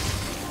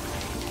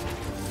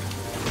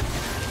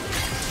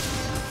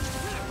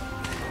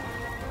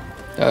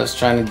 I was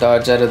trying to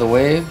dodge out of the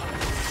way.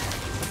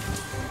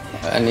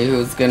 I knew he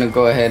was gonna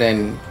go ahead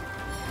and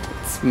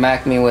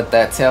smack me with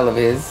that tail of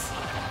his.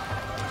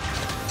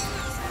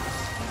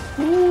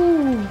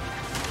 Woo.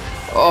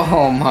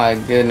 Oh my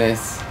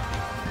goodness.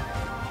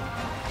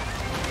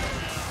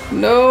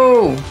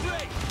 No!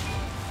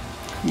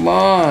 Come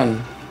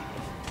on.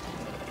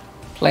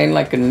 Playing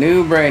like a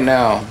noob right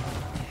now.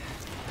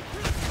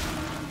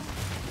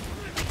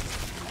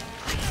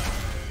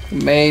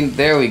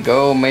 There we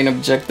go. Main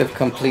objective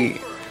complete.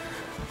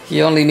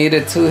 He only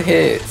needed 2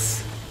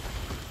 hits.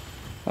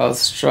 I was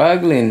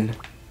struggling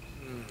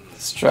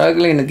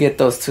to get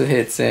those 2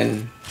 hits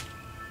in.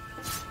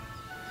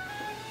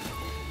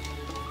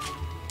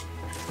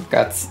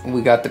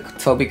 We got the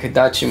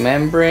Tobi-Kadachi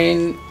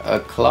membrane, a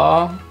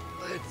claw.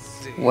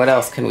 What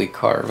else can we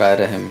carve out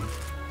of him?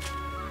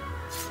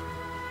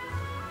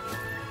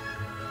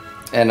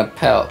 And a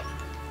pelt.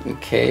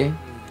 Okay.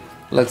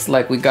 Looks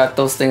like we got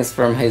those things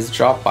from his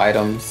drop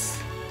items.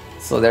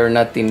 So they're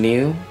nothing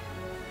new.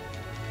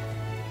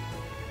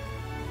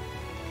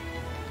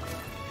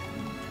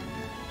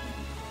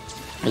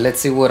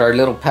 Let's see what our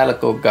little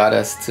Palico got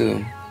us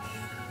to.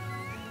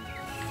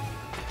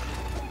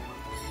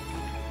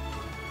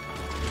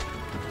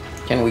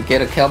 Can we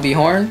get a Kelby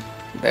horn?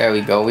 There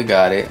we go, we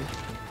got it.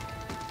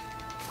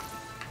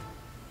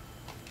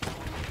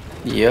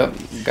 Yep,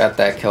 got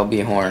that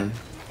Kelby horn.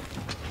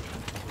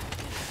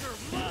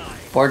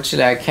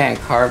 Fortunately, I can't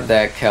carve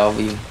that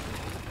Kelby.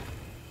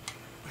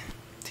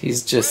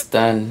 He's just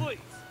done.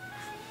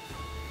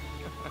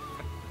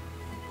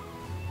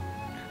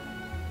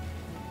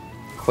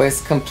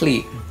 Quest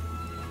complete.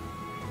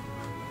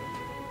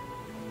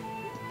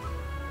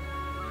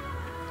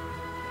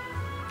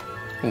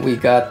 We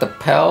got the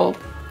pelt,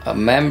 a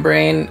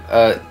membrane,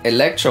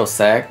 electro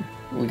sac.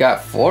 We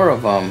got 4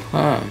 of them,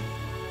 huh?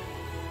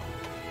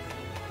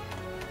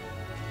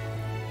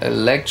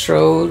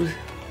 Electrode.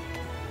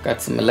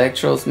 Got some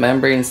electrodes,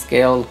 membrane,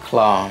 scale,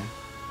 claw.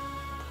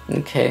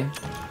 Okay.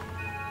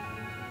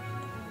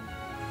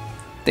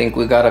 Think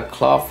we got a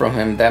claw from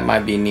him. That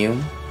might be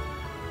new.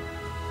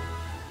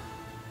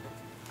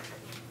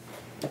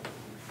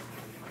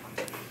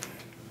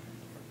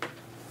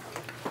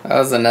 That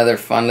was another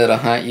fun little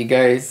hunt, you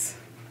guys.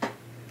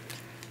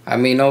 I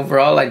mean,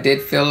 overall, I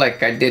did feel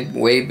like I did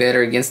way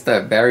better against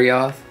the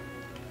Barioth.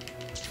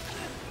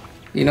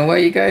 You know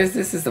what, you guys?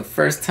 This is the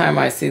first time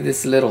I see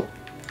this little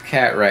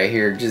cat right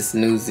here just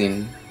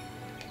snoozing.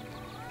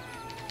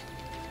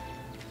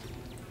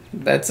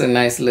 That's a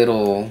nice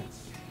little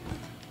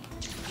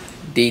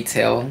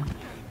detail.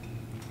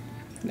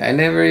 I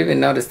never even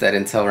noticed that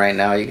until right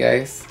now, you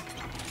guys.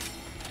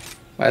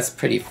 That's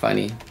pretty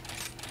funny.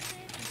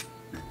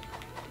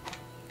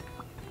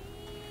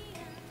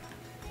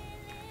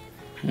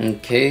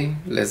 Okay,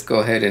 let's go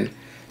ahead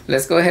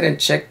and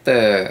check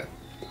the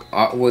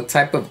what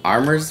type of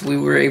armors we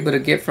were able to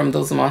get from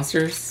those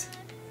monsters.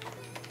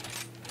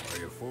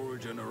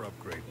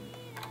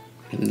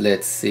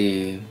 Let's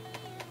see.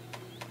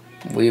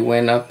 We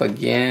went up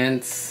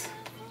against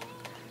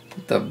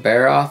the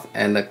Barioth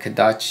and the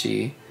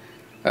Kadachi.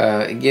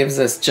 It gives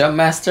us Jump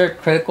Master,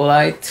 Critical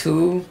Eye,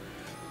 2,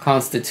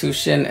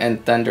 Constitution,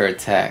 and Thunder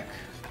Attack.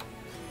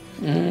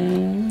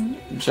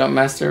 Jump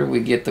Master, we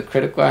get the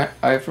Critical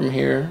Eye from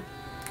here,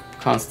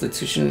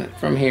 Constitution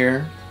from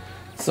here.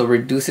 So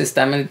reduces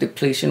stamina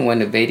depletion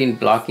when evading,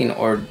 blocking,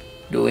 or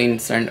doing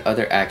certain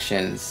other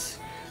actions.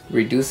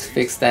 Reduce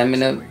fixed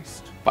stamina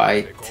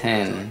by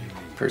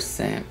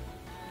 10%.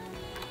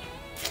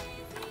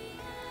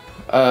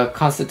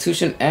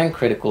 Constitution and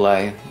critical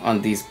eye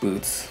on these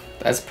boots.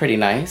 That's pretty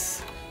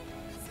nice.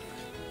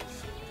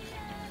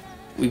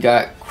 We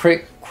got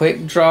quick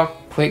draw,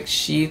 quick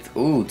sheath.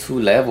 Ooh, 2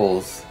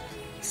 levels.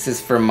 This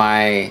is for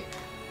my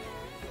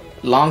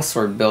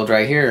longsword build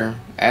right here,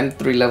 and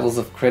 3 levels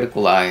of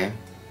critical eye.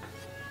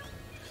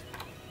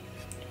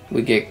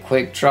 We get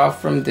quick draw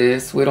from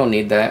this. We don't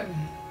need that.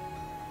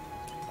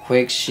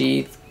 Quick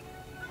sheath,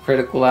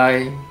 critical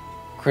eye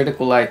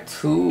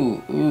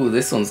 2. Ooh,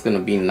 this one's gonna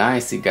be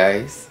nice, you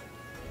guys.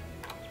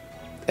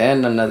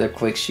 And another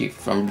quick sheath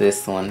from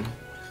this one.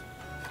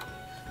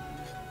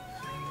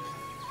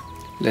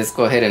 Let's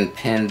go ahead and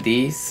pin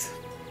these.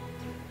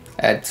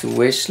 Add to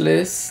wish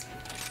list.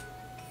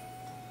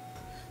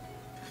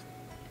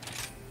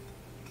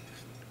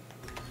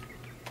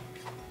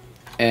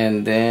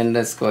 And then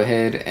let's go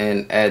ahead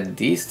and add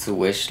these to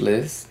wish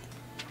list.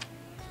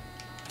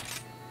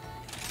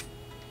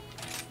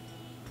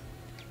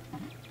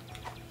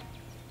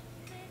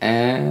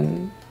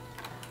 And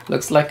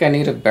looks like I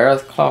need a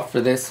Barroth Claw for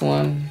this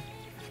one.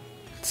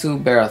 2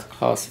 Barroth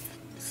Claws.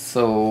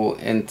 So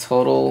in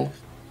total,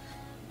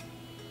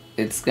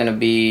 it's gonna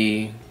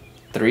be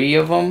 3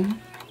 of them.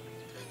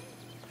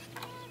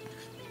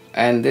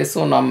 And this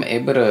one I'm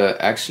able to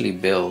actually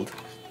build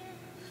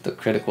the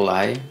critical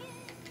eye.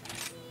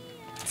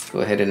 Let's go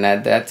ahead and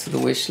add that to the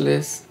wish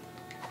list.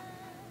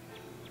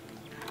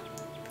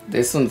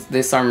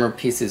 This armor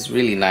piece is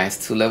really nice.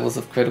 2 levels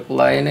of critical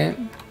eye in it.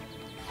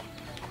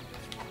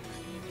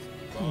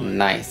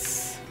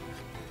 Nice.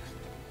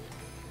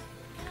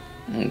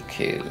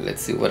 Okay,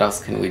 let's see what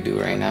else can we do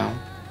right now.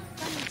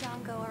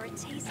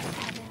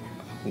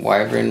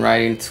 Wyvern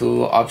riding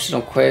tool,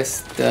 optional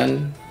quest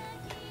done.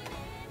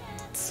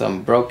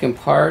 Some broken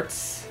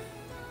parts.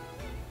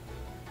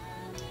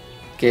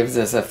 Gives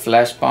us a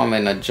flash bomb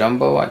and a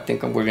jumbo. I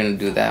think we're gonna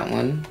do that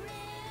one.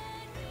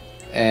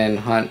 And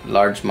hunt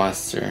large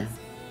monster.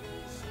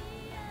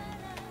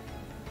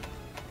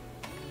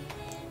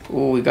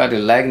 Ooh, we got a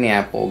Lagni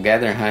apple,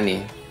 gather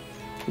honey.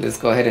 Let's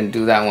go ahead and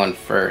do that one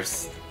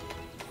first.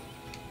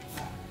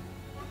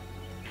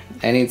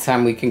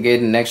 Anytime we can get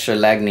an extra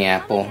Lagni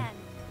apple,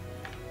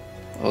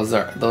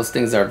 those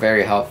things are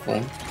very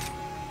helpful.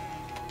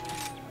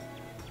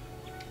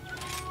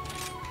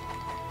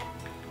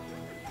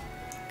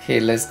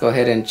 Okay, let's go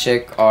ahead and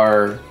check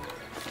our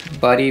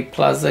buddy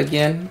plaza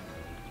again.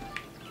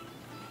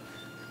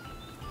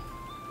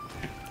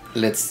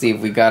 Let's see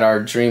if we got our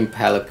dream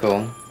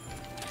palico.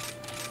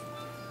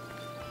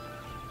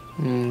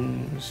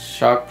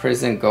 Shock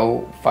prison,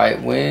 go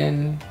fight,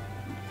 win.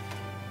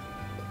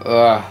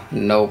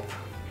 Nope.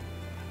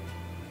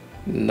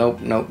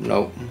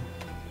 Nope.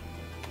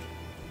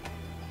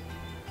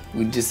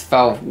 We just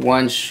fell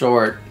 1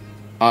 short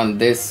on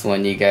this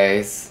one, you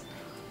guys.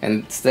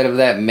 Instead of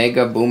that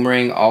mega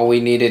boomerang, all we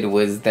needed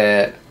was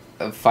that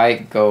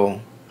fight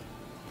go.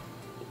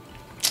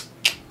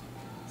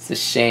 It's a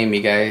shame,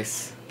 you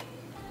guys.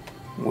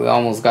 We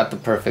almost got the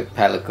perfect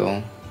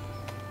palico.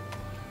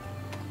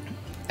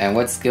 And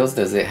what skills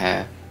does it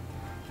have?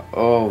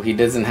 Oh, he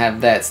doesn't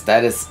have that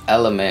status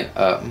element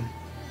up.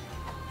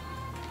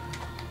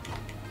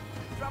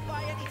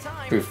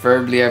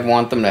 Preferably I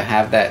want them to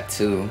have that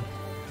too.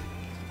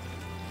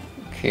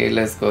 Okay,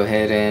 let's go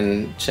ahead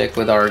and check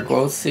with our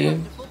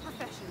Gosi.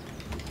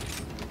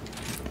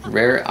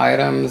 Rare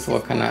items,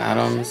 what kind of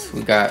items?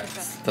 We got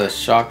the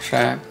shock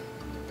trap.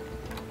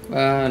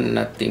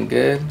 Nothing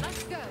good.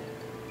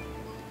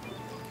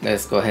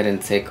 Let's go ahead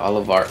and take all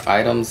of our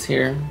items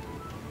here.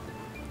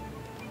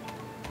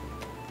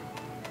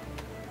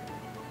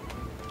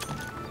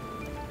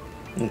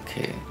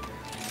 Okay,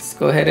 let's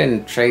go ahead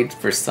and trade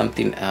for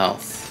something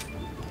else.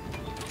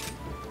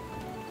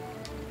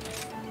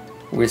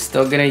 We're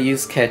still gonna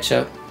use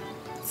Ketchup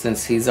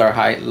since he's our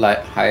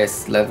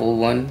highest level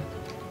one.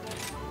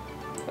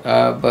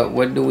 But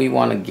what do we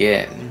want to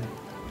get?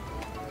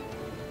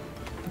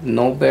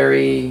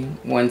 Noberry,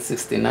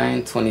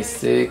 169,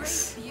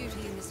 26,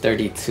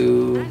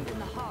 32.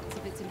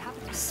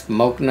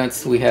 Smoke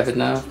nuts, we have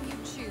enough.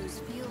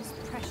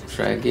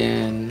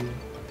 Dragon,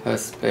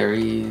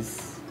 huskberries.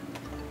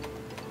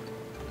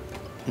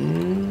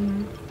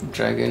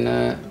 Dragon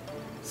nut,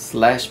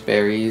 slash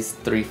berries,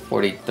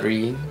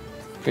 343.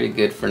 Pretty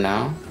good for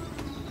now.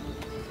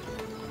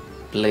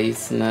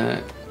 Blaze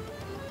nut.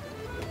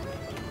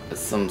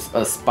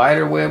 A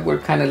spider web, we're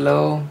kind of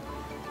low.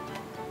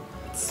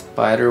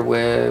 Spider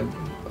web,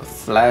 a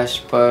flash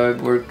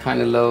bug, we're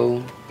kind of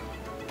low.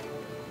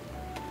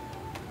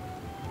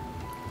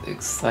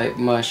 Excite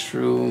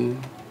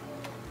mushroom.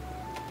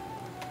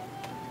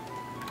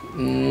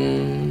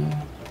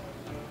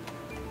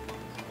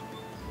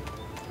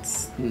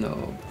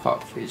 No,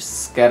 popfish,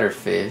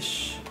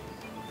 scatterfish.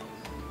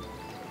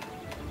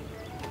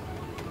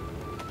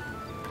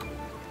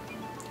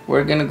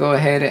 We're gonna go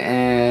ahead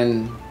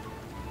and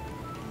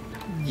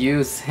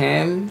use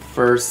him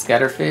for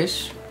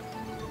scatterfish.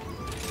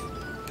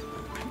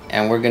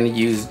 And we're gonna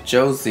use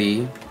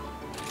Josie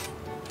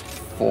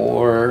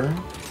for...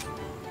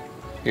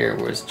 Here,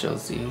 where's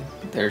Josie?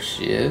 There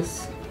she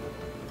is.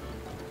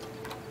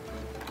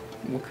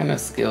 What kind of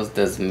skills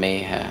does May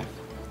have?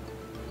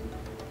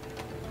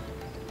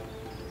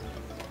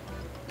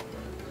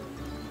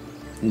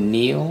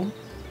 Neil?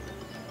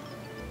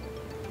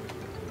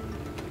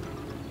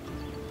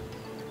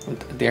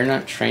 They're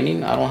not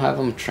training? I don't have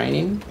them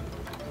training?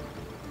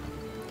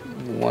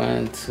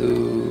 1,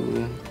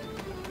 2,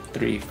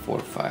 3, 4,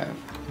 5.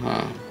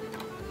 Huh.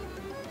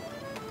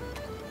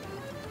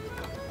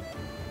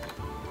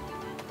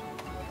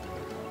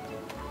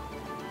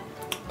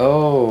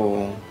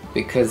 Oh,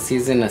 because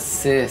he's an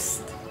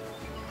assist.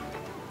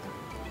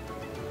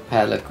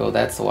 Palico,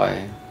 that's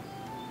why.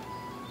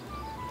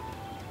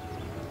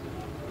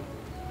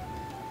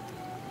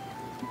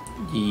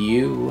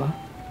 You.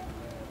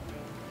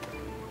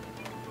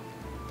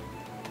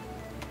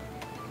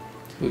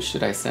 Who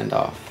should I send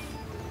off?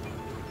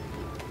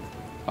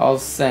 I'll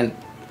send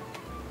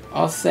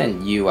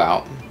you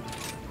out.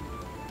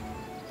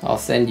 I'll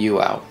send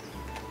you out.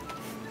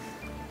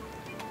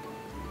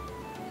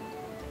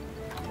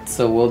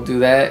 So we'll do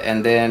that,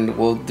 and then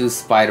we'll do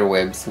spider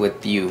webs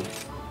with you.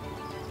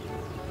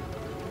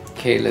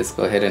 Okay, let's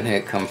go ahead and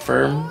hit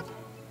confirm.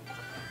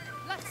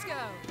 Let's go.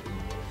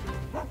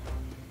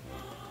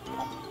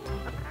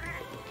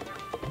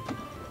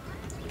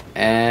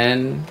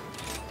 And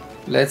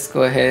let's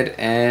go ahead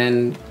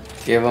and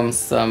give them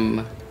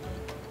some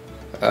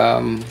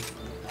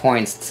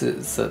points to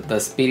the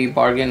speedy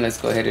bargain.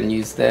 Let's go ahead and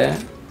use that.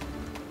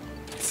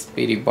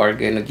 Speedy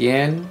bargain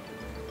again.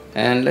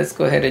 And let's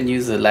go ahead and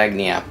use the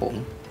Lagny apple.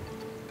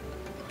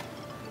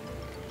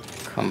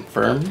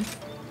 Confirm.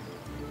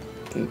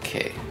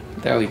 Okay,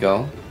 there we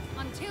go.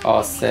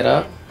 All set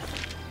up.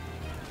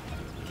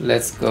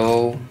 Let's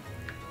go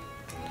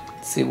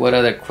see what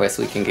other quests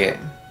we can get.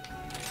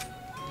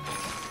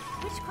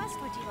 Which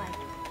quest would you like?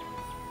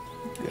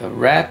 A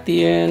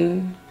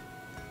Rathian,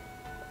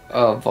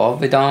 a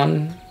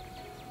Volvidon,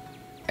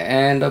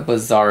 and a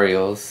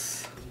Bazarios.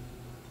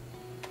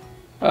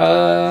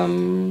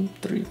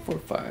 3, 4,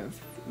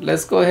 5.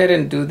 Let's go ahead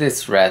and do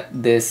this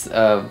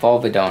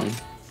Volvidon.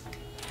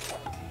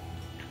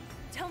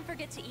 Don't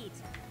forget to eat.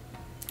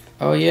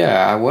 Oh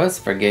yeah, I was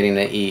forgetting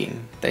to eat.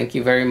 Thank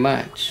you very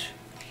much.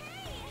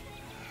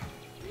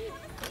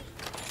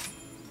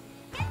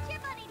 Get your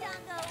buddy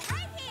Dongo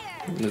right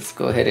here. Let's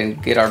go ahead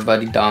and get our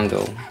buddy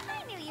Dongo. I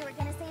knew you were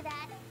gonna say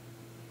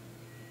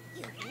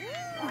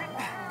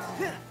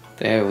that.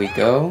 There we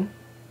go.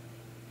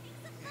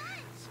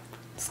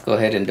 Let's go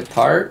ahead and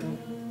depart.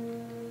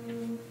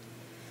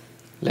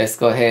 Let's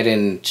go ahead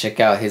and check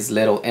out his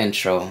little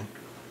intro.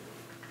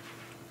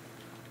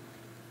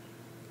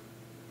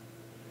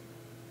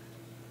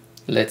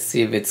 Let's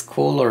see if it's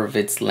cool or if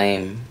it's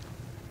lame.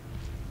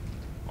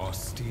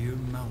 Austere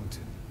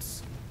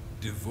mountains,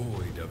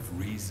 devoid of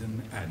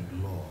reason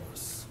and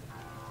laws.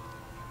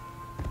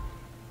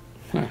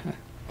 A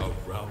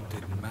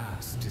rounded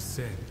mass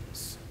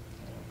descends,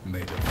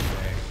 made of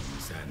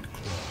fangs and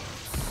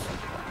claws.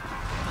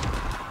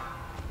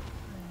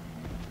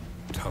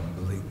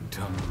 Tumbling,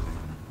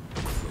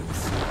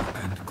 closer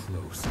and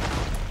closer.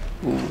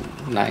 Ooh,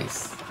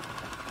 nice.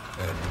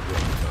 And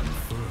when it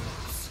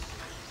unfurls,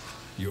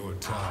 your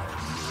time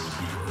will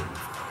be over.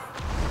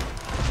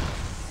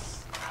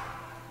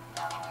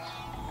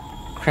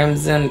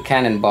 Crimson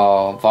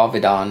Cannonball,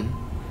 Volvidon.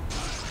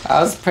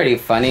 That was pretty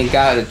funny.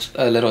 Got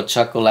a little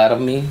chuckle out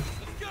of me.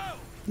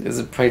 It was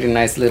a pretty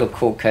nice little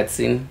cool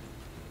cutscene.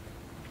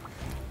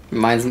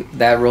 Reminds me,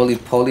 that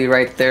roly-poly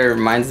right there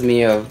reminds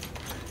me of,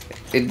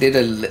 it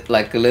did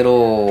like a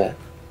little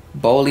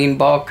bowling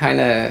ball, kind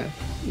of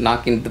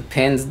knocking the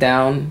pins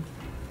down.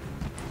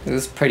 It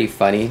was pretty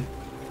funny.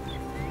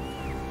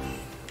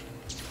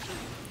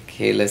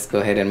 Okay, let's go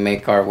ahead and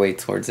make our way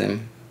towards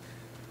him.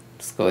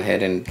 Let's go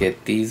ahead and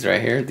get these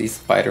right here, these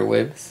spider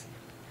webs.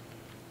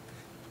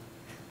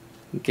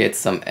 Get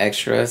some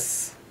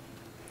extras.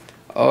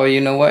 Oh,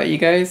 you know what, you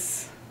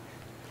guys?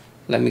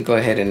 Let me go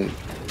ahead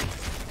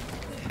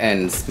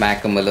and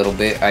smack them a little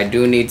bit. I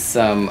do need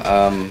some,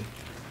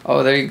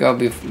 oh, there you go.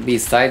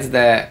 Besides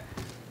that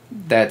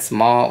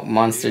small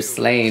monster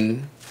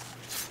slain,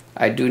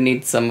 I do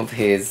need some of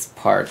his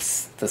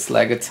parts. The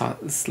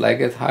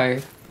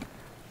Slagathite. I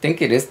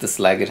think it is the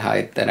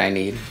Slagathite that I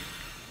need.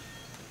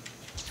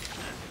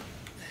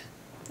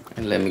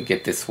 And let me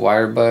get this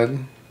wire bug.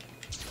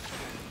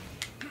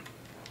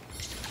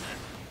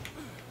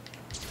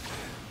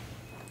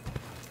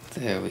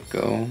 There we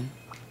go.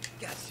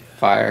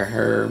 Fire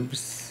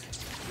herbs.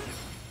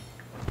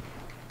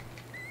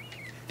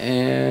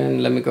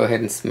 And let me go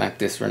ahead and smack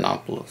this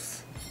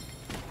Rhinopolis.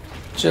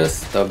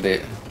 Just a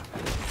bit.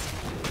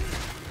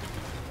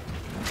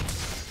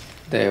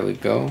 There we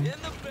go.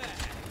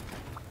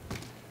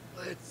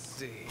 Let's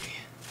see.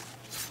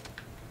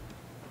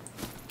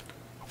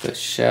 The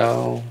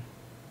shell.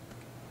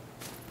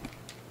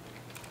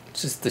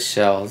 Just the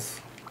shells.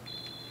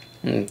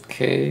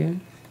 Okay.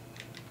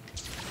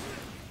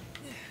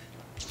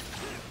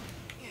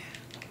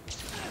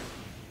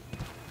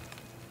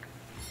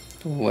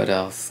 What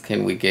else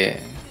can we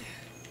get?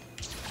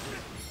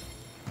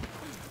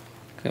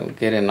 Can we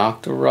get an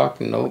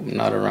Octorok? Nope,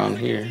 not around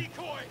here.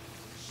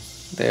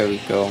 There we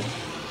go.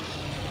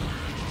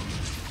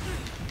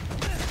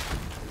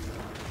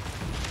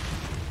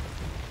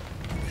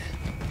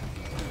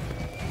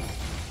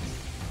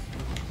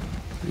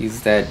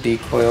 Use that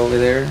decoy over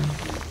there.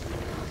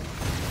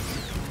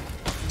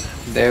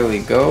 There we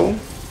go.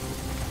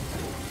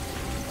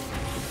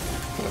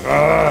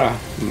 Ah,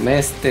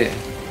 missed it.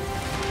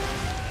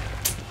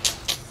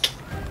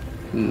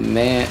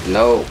 Man,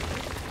 no.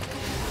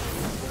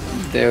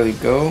 There we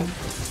go.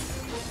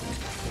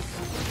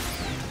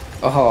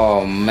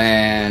 Oh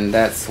man,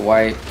 that's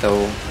white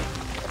though.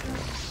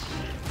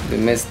 We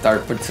missed our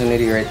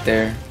opportunity right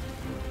there.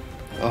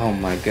 Oh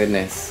my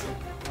goodness.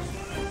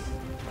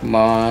 Come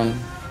on.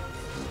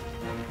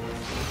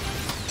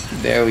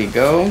 There we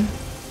go.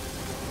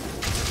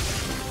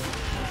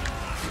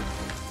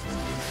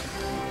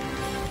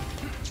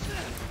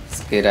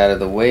 Let's get out of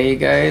the way,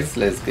 guys.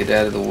 Let's get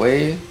out of the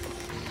way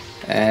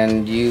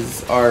and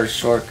use our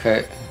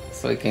shortcut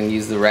so we can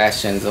use the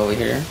rations over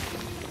here.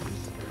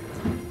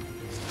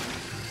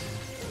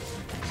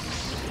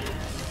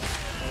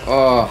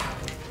 Oh,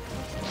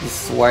 he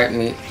swiped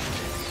me.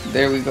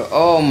 There we go.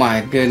 Oh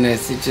my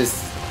goodness, it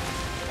just...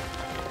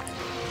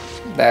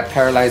 that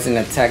paralyzing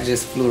attack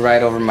just flew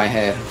right over my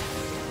head.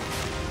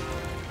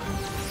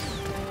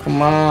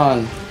 Come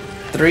on.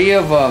 3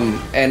 of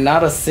them and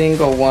not a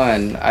single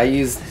one. I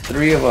used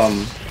 3 of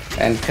them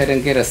and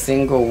couldn't get a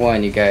single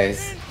one, you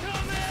guys.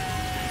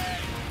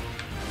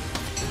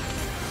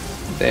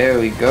 There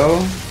we go.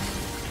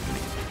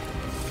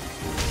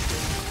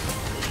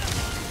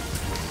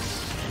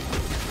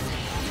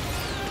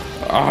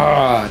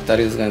 Ah, I thought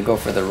he was gonna go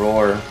for the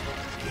roar.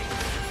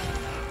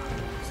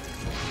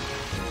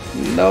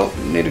 Nope,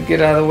 need to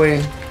get out of the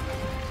way.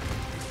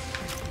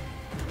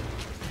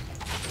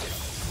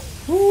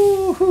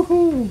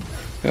 Woo-hoo-hoo.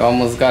 He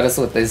almost got us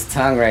with his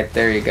tongue right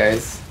there, you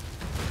guys.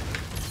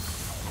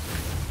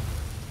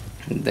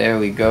 There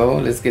we go.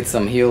 Let's get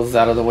some heals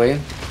out of the way.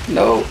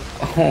 No.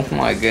 Oh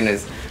my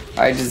goodness.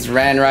 I just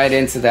ran right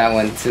into that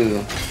one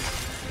too.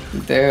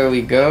 There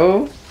we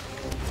go.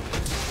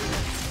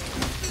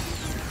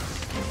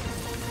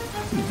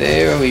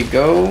 There we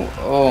go.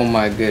 Oh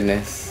my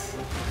goodness.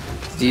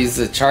 Use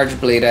the charge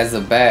blade as a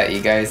bat,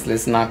 you guys.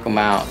 Let's knock him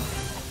out.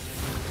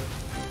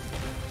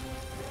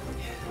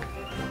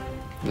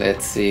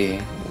 Let's see.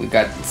 We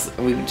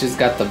just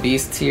got the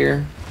beast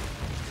here.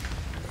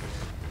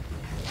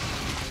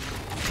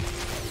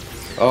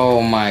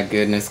 Oh my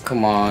goodness,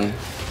 come on.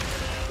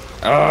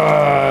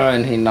 Ah,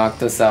 and he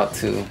knocked us out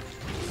too.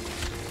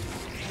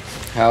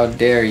 How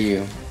dare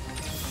you?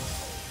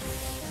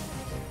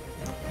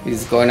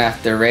 He's going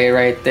after Ray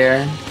right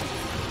there.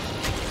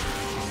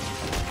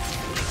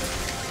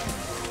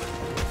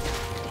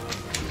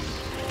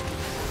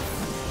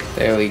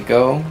 There we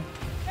go.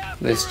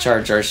 Let's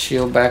charge our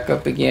shield back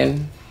up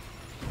again.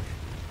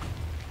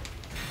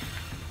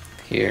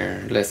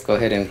 Here, let's go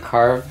ahead and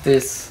carve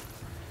this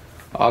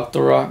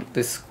Octorok,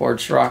 this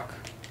Scorch Rock.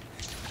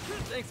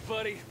 Thanks,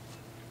 buddy.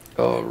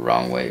 Oh,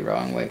 wrong way,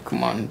 wrong way.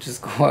 Come on,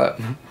 just go up.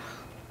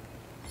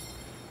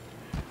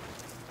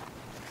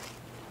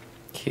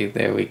 Okay,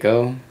 there we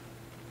go.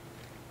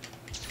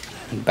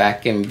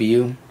 Back in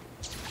view.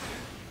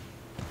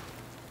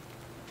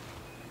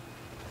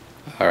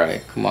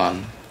 Alright, come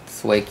on.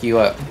 Let's wake you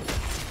up.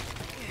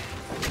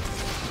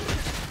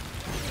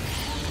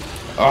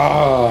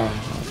 Oh,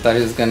 I thought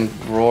he was gonna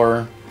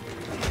roar.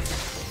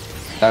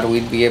 Thought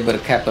we'd be able to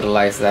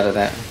capitalize out of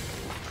that.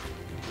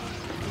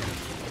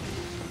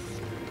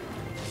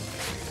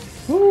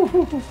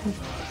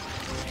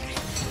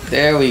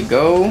 There we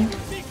go.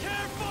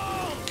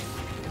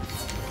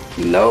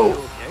 No.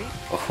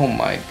 Oh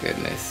my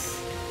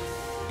goodness.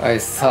 I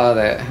saw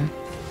that.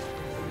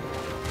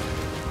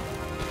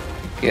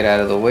 Get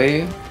out of the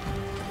way.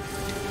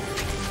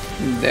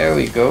 There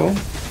we go.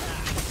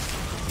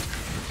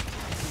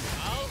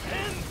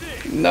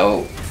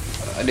 No.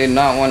 I did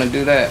not want to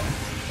do that.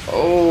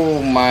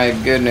 Oh my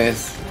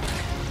goodness.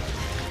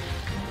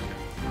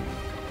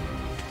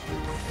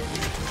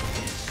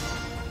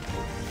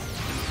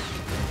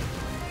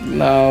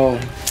 No.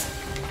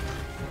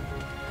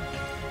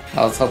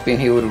 I was hoping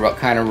he would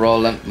kind of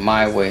roll it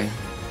my way.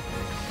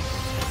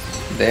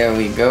 There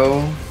we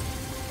go.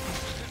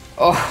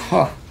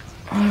 Oh,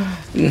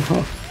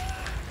 no.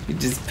 You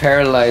just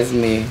paralyzed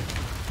me.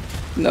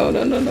 No,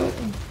 no, no, no.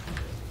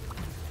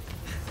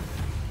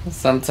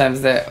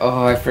 Sometimes that...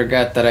 Oh, I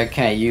forgot that I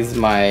can't use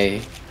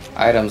my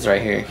items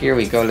right here. Here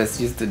we go. Let's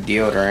use the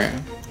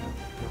deodorant.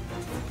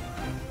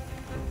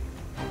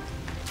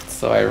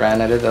 So I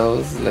ran out of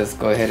those. Let's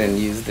go ahead and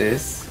use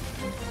this.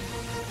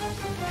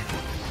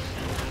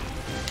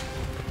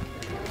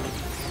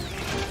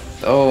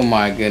 Oh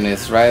my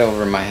goodness, right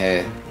over my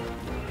head.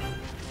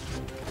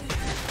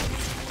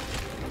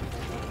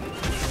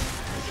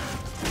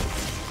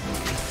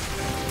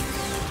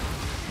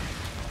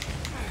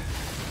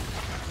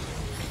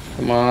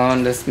 Come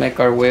on, let's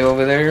make our way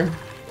over there.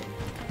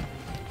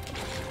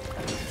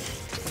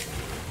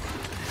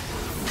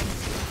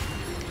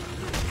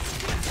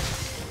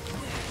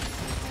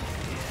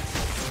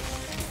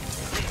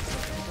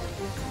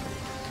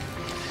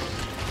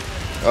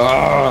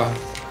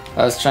 Oh,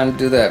 I was trying to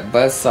do that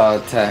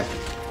buzzsaw attack,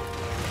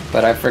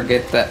 but I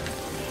forget that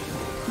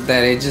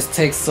it just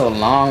takes so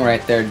long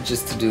right there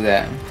just to do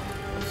that.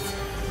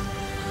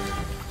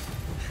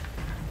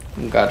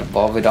 Got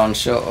Volvidon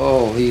show.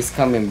 Oh, he's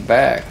coming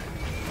back.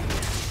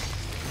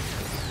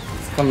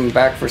 He's coming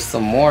back for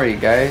some more, you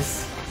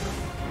guys.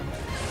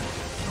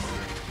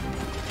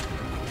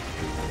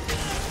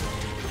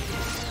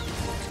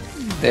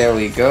 There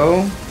we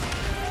go.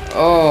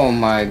 Oh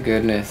my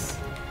goodness.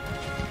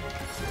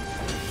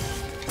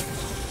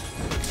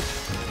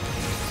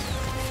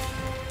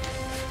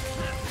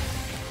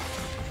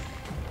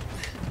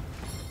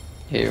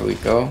 Here we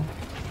go.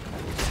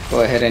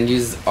 Go ahead and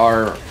use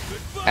our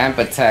amp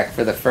attack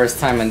for the first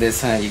time in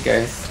this hunt, you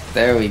guys.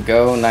 There we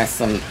go. Nice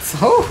some.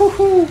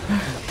 Oh,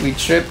 we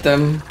tripped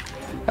them.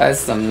 That's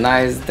some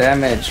nice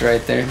damage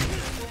right there.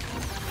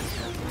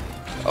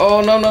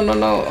 Oh no no no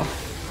no!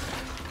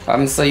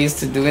 I'm so used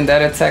to doing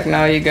that attack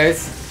now, you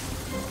guys.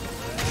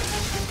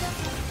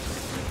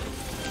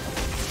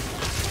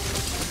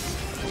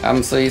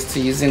 I'm so used to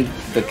using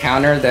the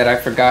counter that I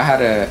forgot how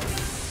to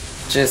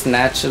just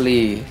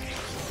naturally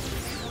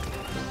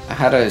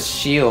how to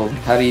shield,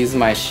 how to use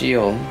my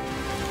shield.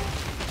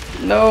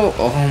 No,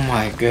 oh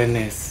my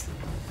goodness.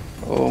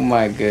 Oh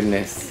my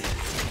goodness.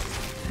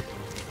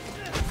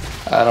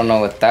 I don't know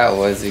what that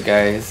was, you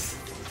guys.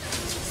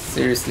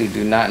 Seriously,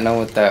 do not know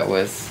what that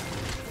was.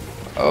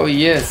 Oh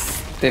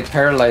yes, they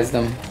paralyzed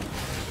them.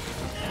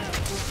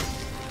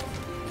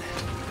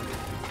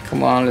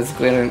 Come on,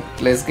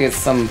 let's get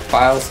some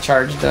files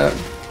charged up.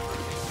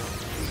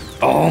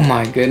 Oh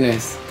my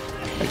goodness.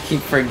 I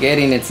keep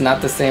forgetting it's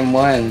not the same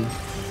one.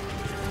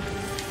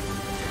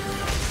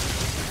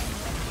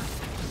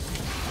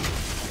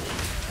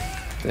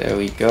 There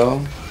we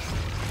go.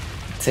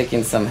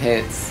 Taking some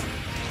hits.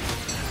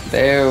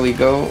 There we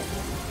go.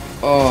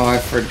 Oh, I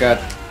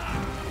forgot.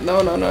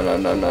 No, no, no, no,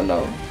 no, no,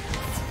 no.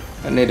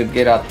 I need to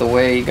get out the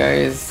way, you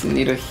guys.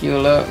 Need to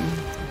heal up.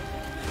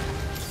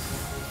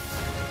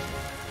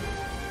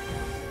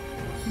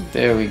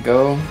 There we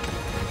go.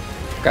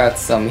 Got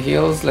some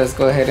heals. Let's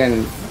go ahead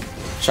and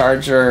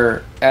charge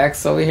our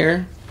axe over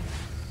here.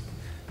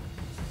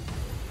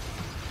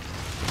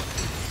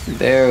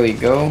 There we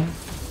go.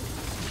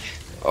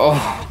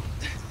 Oh,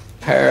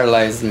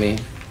 paralyzed me.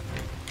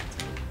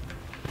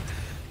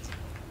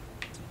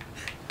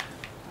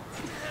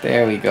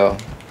 There we go.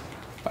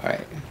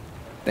 Alright.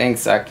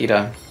 Thanks,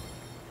 Akira,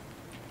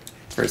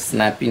 for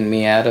snapping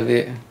me out of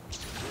it.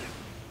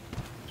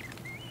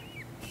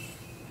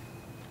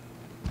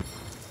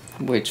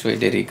 Which way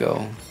did he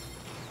go?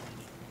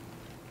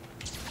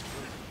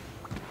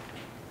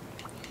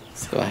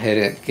 Let's go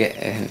ahead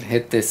and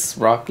hit this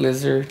rock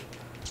lizard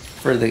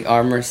for the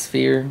armor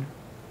sphere.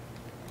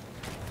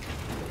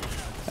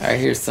 I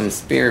hear some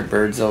spirit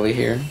birds over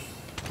here.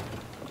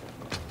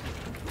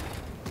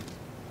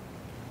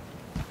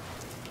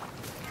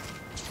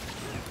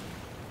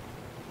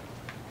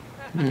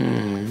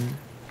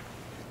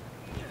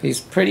 He's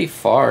pretty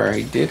far.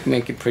 He did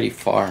make it pretty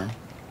far.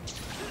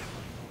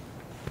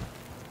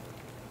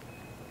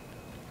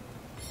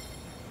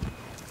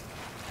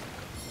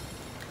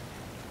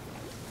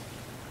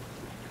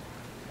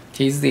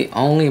 He's the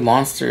only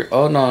monster.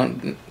 Oh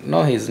no,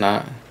 no he's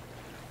not.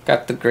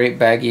 Got the Great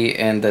Baggy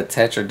and the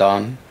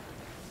Tetradon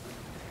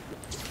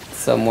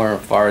somewhere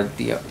far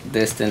the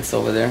distance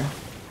over there.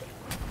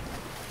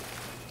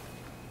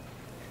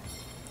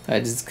 I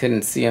just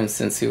couldn't see him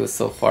since he was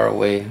so far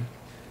away.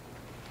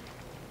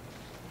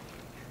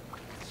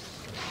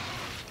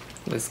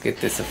 Let's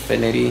get this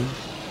affinity.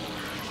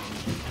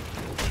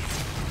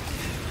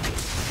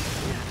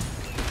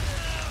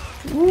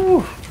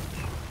 Woo!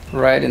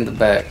 Right in the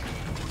back.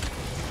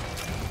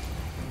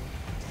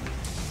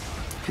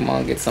 Come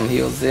on, get some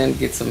heals in,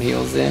 get some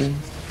heals in.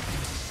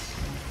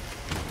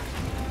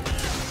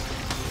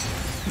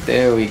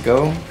 There we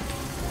go.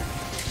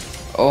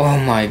 Oh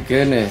my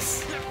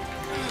goodness.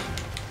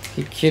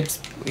 He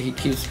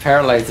keeps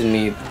paralyzing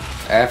me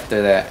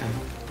after that.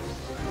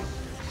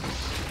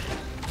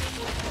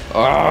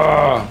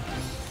 Oh!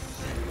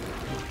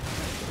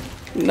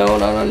 No,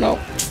 no, no, no.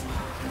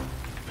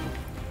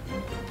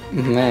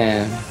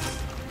 Man.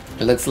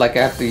 It looks like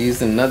I have to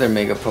use another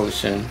Mega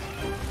Potion.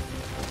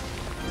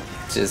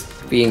 Just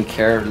being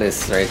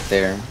careless right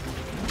there.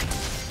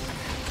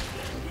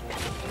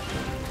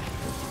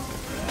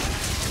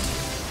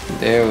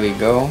 There we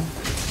go.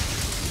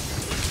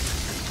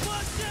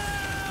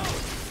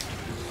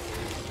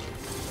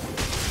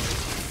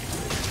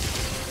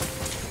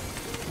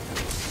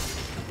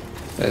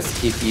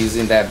 Let's keep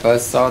using that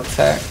buzzsaw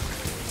attack.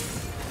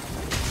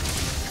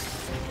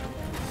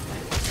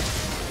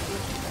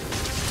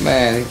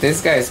 Man,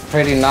 this guy's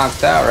pretty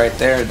knocked out right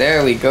there.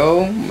 There we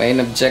go. Main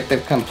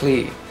objective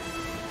complete.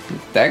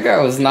 That guy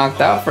was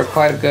knocked out for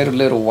quite a good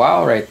little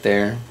while right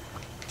there.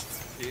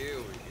 Here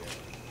we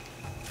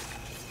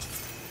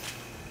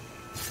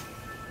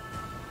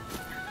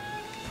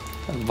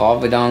go.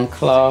 Volvidon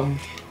Claw.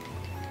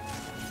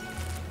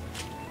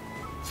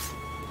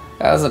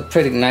 That was a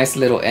pretty nice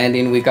little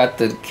ending. We got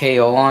the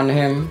KO on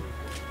him.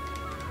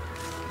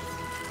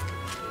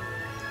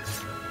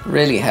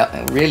 Really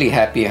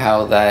happy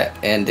how that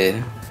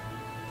ended.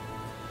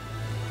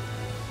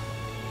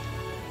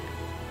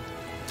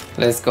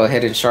 Let's go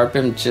ahead and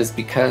sharpen just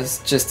because,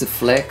 just to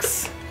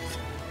flex.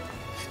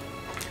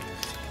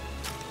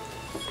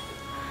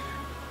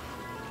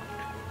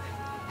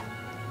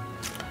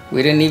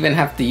 We didn't even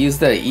have to use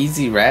the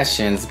easy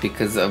rations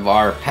because of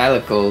our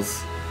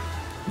palicles.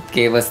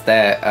 Gave us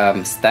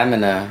that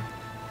stamina.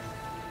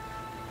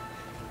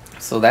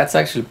 So that's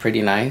actually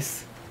pretty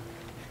nice.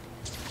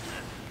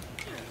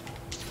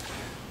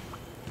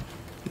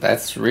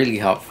 That's really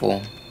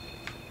helpful.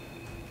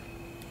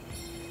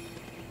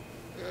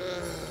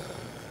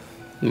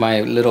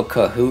 My little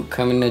Kahoot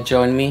coming to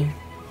join me.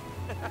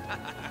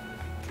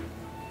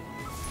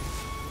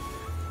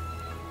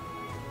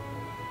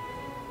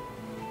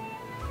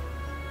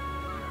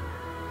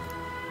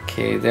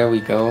 Okay, there we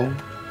go.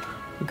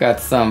 We got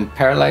some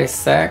paralyzed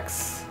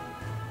sacks.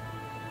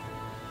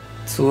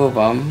 2 of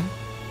them.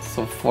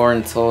 So 4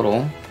 in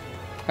total.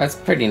 That's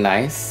pretty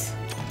nice.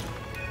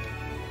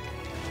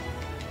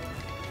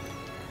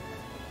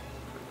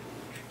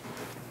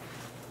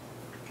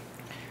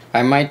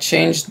 I might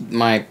change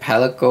my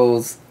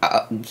Palico's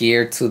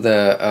gear to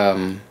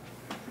the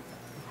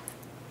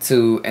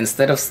to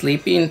instead of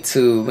sleeping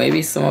to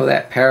maybe some of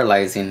that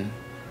paralyzing.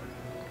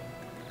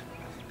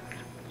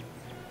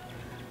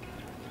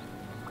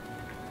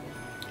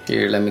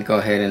 Here, let me go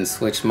ahead and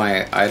switch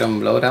my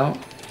item loadout.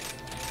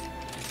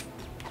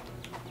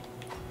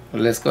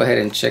 Let's go ahead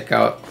and check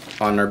out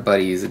on our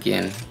buddies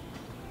again.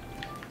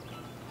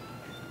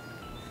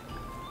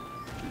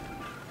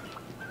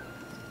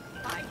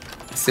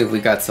 See if we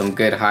got some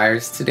good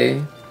hires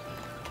today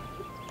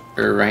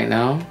or right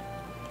now.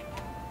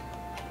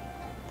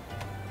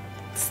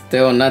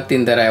 Still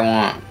nothing that I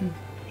want.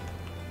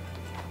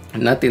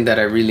 Nothing that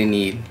I really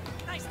need.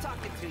 Nice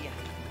talking to you.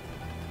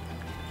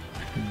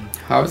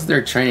 How's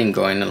their training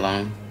going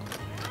along?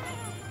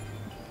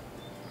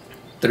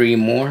 3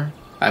 more?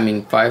 I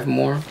mean 5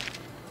 more.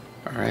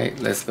 Alright,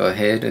 let's go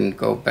ahead and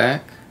go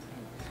back.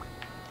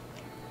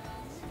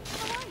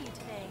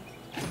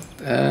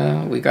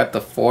 We got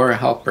the 4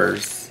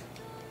 helpers.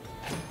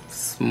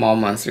 Small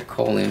monster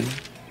colon.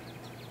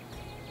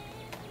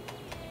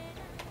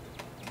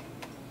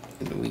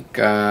 We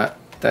got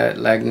that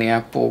Lagny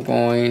apple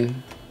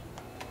going.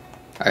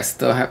 I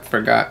still have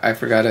I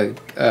forgot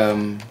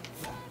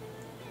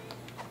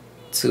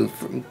to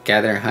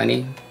gather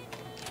honey.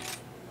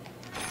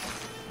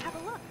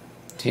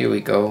 Here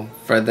we go.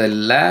 For the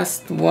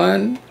last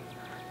one,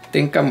 I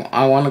think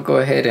I want to go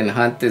ahead and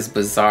hunt this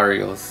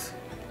Bizarrios.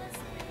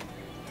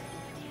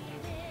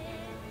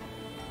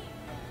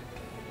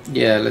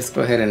 Yeah, let's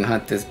go ahead and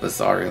hunt this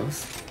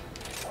Bizarrios.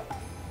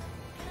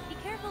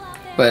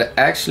 But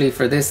actually,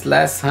 for this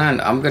last hunt,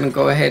 I'm gonna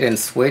go ahead and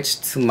switch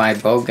to my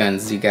bow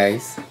guns, you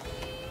guys.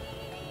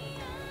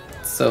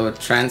 So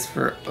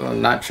transfer,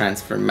 not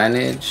transfer,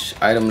 manage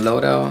item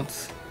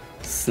loadouts,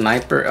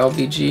 sniper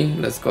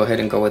LBG. Let's go ahead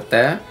and go with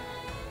that.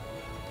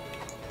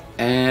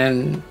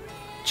 And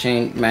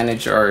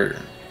manage our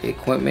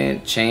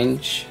equipment,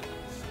 change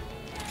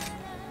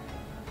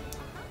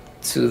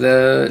to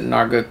the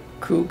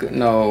Nargacuga,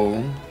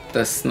 no,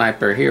 the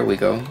sniper. Here we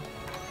go.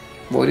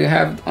 What do you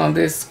have on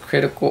this?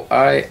 Critical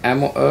eye,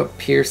 ammo up,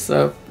 pierce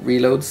up,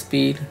 reload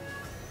speed,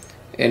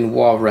 and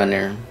wall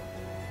runner.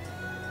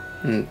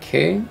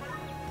 Okay.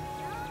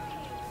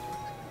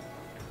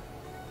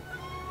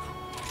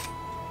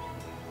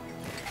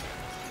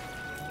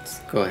 Let's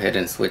go ahead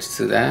and switch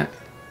to that.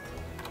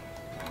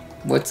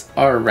 What's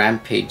our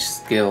rampage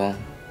skill?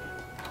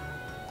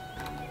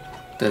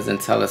 Doesn't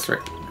tell us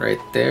right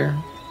there.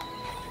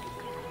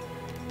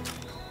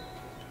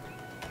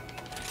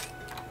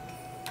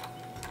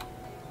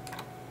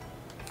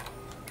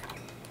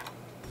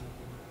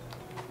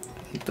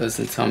 It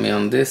doesn't tell me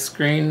on this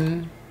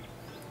screen.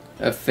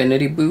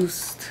 Affinity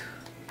boost,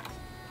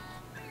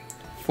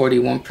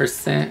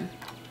 41%. I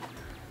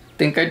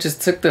think I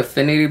just took the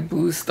affinity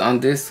boost on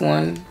this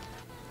one.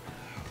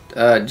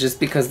 Just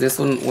because this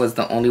one was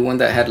the only one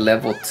that had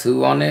level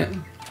 2 on it.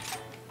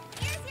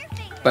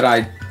 But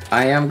I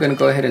am gonna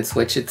go ahead and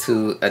switch it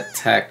to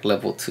attack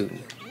level 2.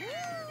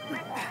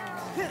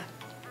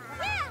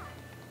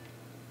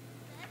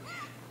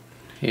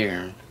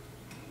 Here.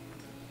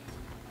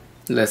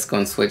 Let's go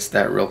and switch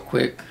that real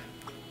quick.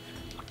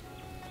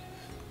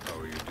 How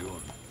are you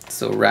doing?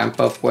 So ramp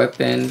up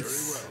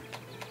weapons.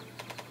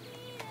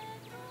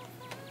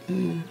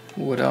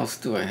 What else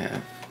do I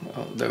have?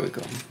 Oh, there we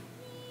go.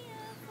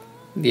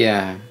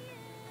 Yeah.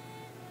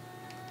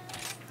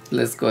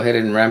 Let's go ahead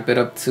and ramp it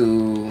up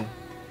to...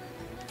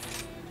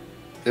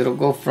 It'll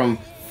go from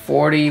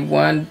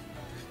 41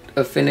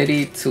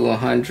 affinity to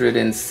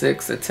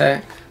 106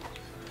 attack.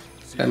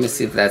 Let me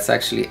see if that's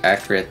actually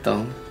accurate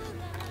though.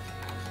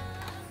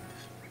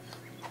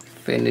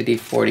 Affinity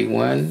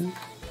 41.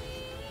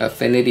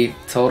 Affinity,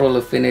 total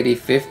affinity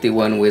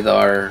 51 with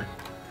our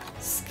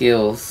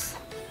skills.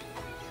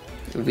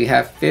 If we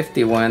have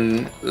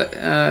 51,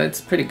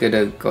 it's pretty good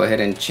to go ahead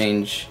and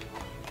change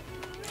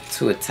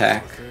to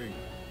attack.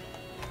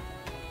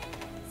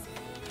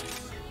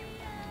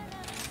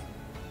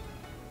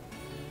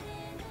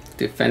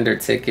 Defender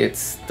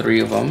tickets,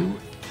 3 of them.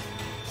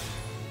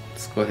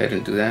 Let's go ahead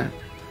and do that.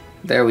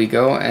 There we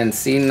go. And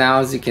see, now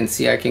as you can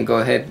see, I can go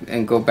ahead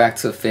and go back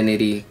to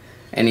Affinity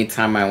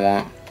anytime I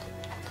want.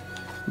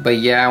 But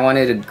yeah, I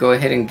wanted to go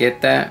ahead and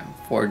get that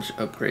Forge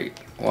upgrade.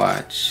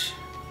 Watch.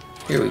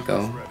 Here we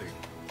go.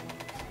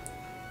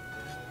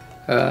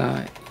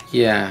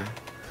 Yeah.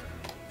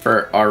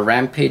 For our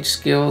Rampage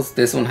skills,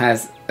 this one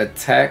has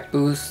attack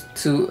boost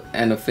 2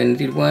 and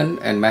affinity 1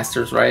 and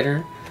Master's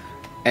Rider.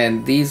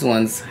 And these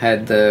ones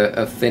had the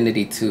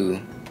affinity 2.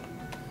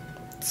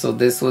 So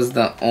this was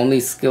the only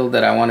skill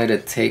that I wanted to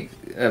take,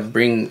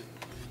 bring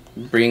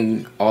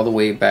all the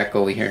way back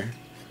over here.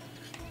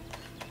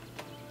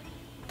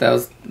 That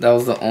was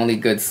the only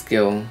good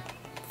skill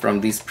from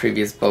these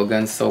previous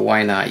bowguns, so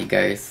why not, you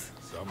guys?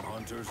 Some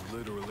hunters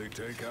literally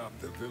take out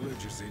the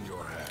villages in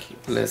your hand.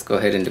 Let's go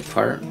ahead and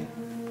depart.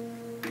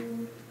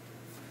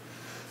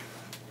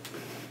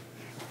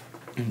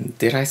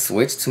 Did I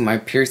switch to my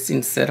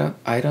piercing setup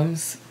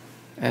items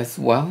as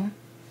well?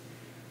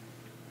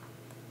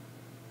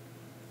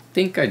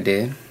 Think I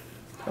did.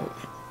 Oh.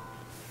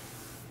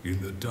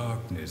 In the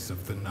darkness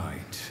of the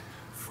night,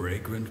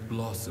 fragrant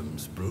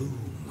blossoms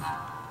bloom.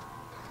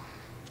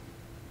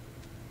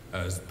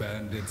 As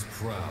bandits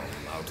prowl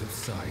out of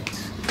sight,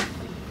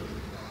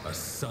 a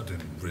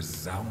sudden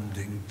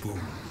resounding boom.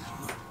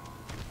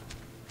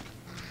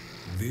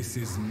 This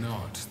is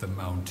not the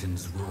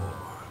mountain's roar.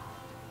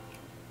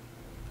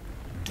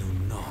 Do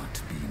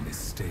not be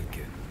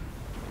mistaken.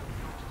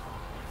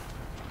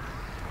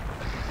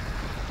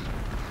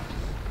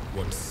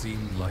 What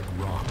seemed like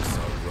rocks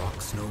are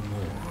rocks no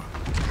more.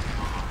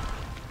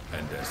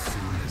 And as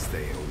soon as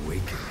they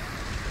awaken,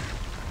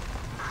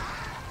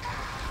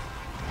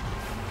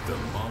 the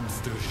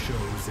monster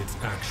shows its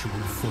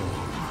actual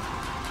form.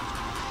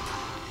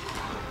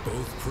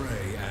 Both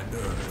prey and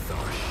earth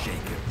are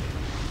shaken.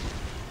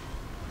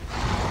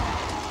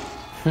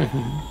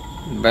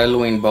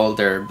 Bellowing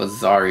Boulder,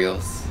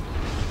 Bazarios.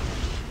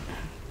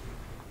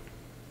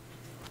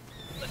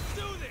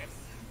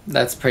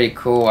 That's pretty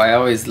cool. I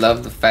always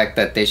love the fact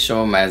that they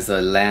show him as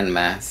a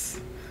landmass.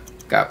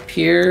 Got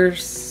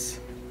Pierce,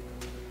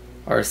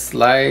 our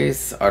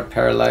Slice, our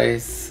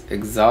Paralyze,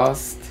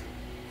 Exhaust,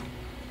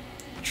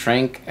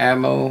 Trank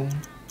ammo.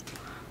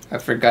 I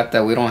forgot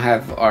that we don't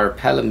have our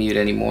Palamute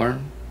anymore.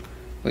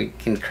 We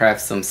can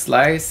craft some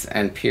Slice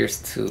and Pierce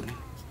too.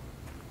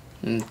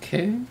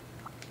 Okay.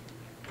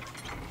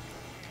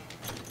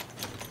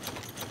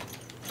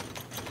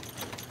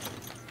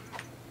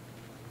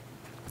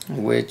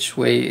 Which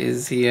way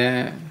is he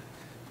at?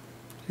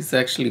 He's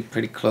actually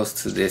pretty close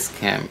to this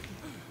camp.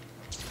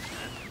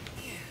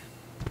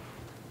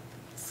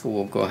 So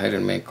we'll go ahead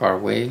and make our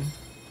way.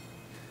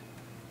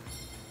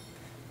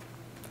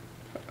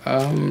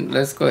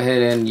 Let's go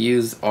ahead and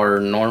use our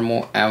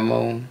normal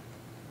ammo,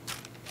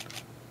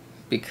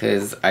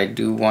 because I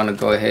do want to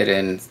go ahead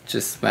and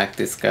just smack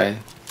this guy.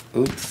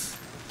 Oops.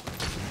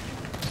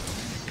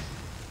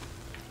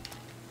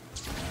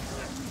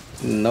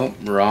 Nope,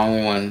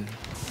 wrong one.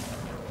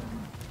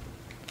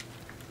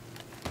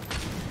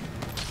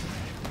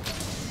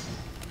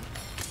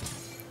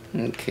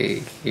 Okay,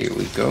 here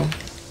we go.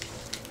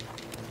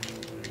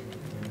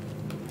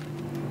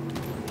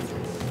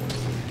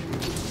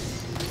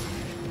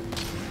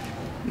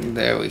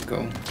 There we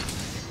go.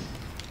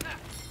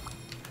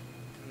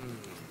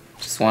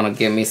 Just want to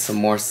get me some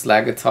more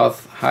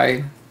Slagatoth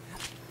hide.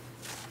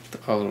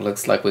 Oh,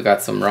 looks like we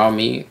got some raw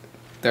meat.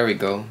 There we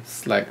go,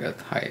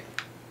 Slagath hide.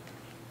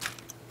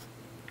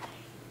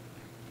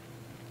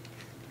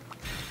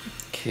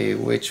 Okay,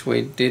 which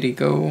way did he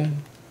go?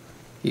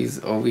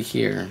 He's over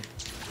here.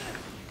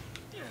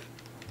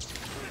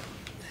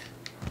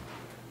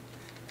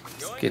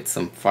 Let's get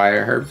some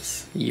fire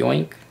herbs.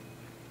 Yoink.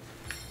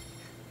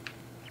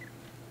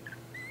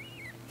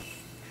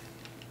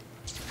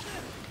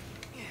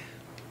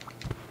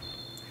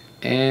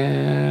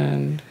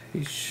 And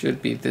he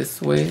should be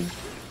this way.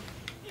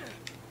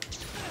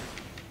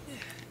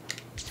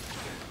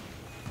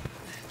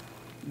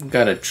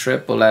 Got a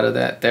triple out of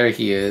that. There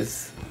he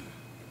is.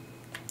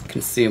 You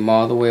can see him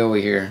all the way over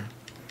here.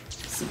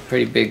 It's a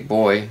pretty big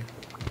boy.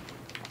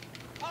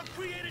 I'll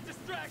create a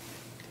distraction.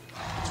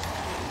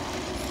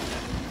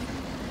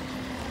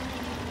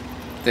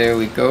 There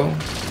we go.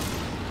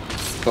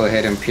 Let's go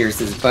ahead and pierce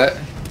his butt.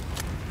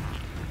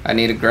 I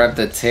need to grab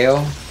the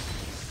tail.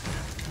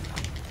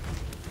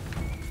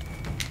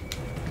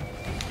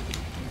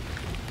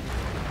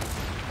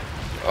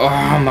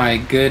 Oh my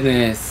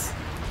goodness.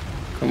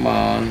 Come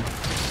on.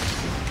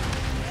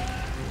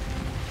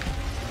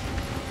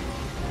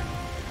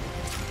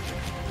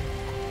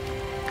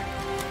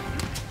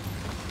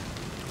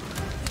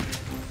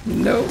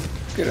 Nope.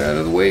 Get out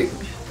of the way.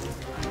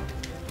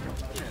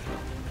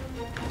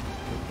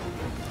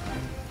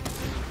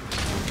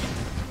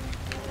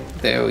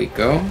 There we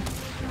go.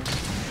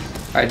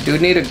 I do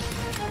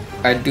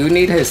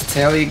need his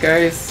tail, you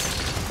guys.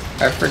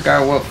 I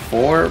forgot what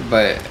for,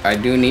 but I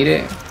do need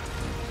it.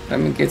 Let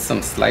me get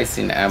some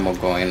slicing ammo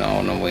going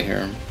on over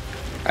here.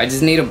 I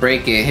just need to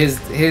break it.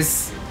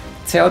 His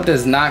tail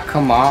does not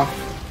come off,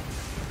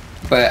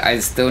 but I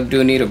still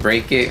do need to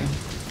break it.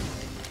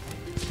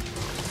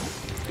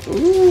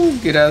 Ooh,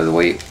 get out of the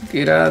way.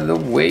 Get out of the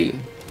way.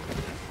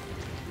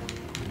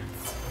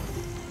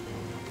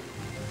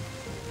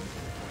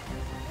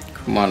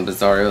 Come on,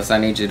 Bizarrios, I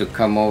need you to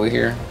come over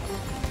here.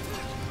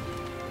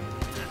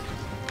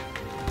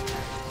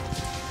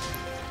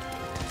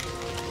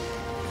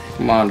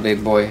 Come on,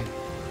 big boy.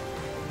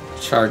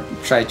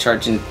 Try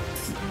charging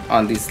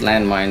on these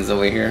landmines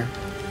over here.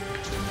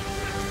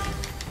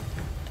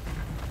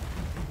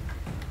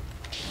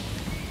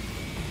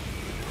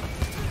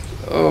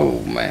 Oh,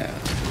 man.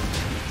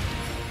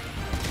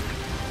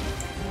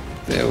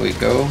 There we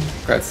go.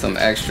 Got some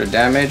extra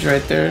damage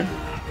right there.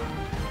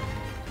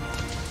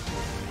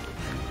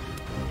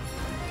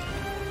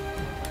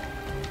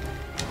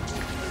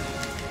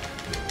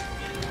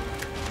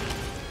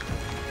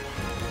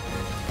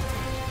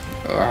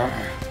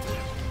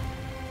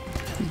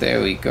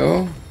 There we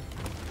go.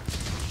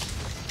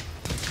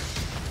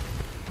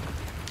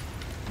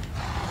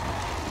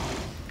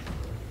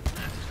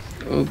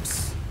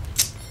 Oops.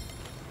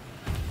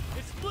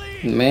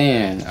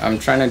 Man, I'm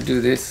trying to do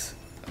this.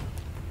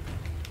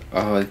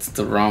 Oh, it's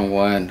the wrong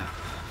one.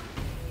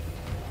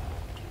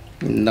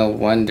 No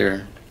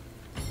wonder.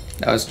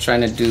 I was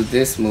trying to do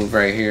this move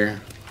right here.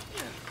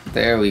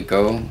 There we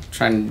go.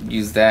 Trying to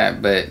use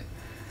that, but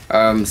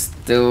I'm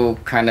still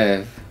kind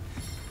of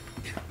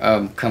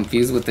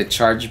confused with the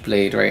charge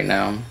blade right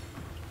now.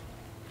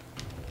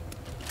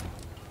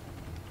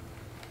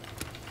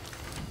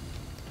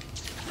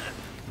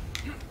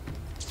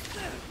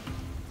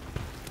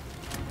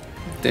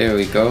 There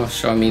we go.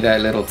 Show me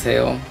that little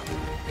tail.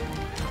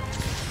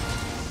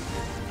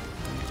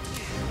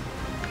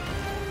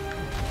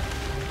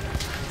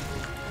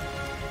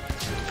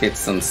 Get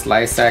some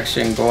slice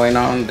action going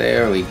on.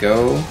 There we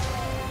go.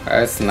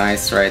 That's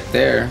nice right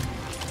there.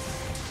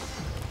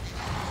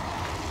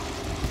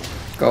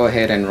 Go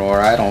ahead and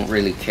roar, I don't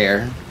really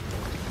care.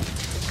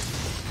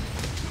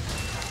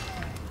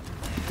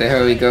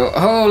 There we go.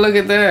 Oh, look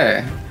at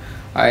that.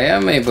 I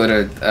am able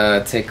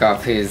to take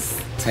off his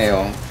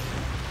tail.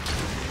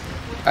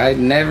 I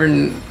never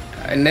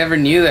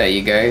knew that,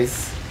 you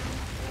guys.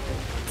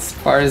 As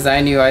far as I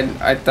knew,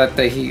 I thought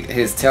that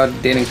his tail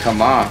didn't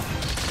come off.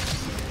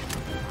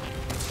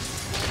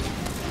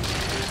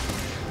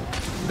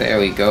 There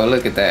we go,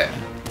 look at that.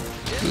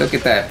 Look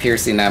at that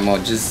piercing ammo,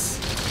 just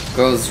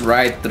goes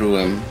right through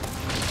him.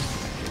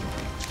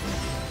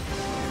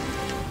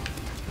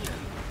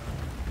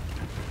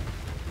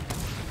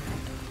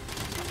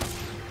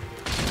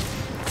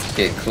 Let's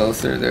get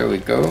closer, there we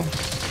go.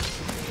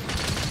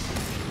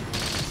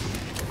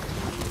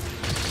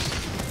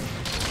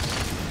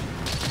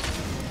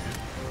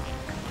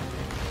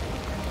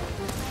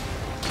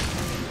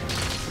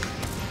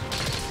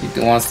 He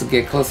wants to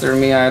get closer to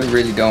me, I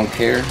really don't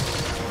care.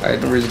 I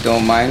really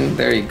don't mind.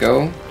 There you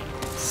go.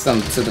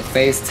 Some to the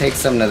face, take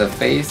some to the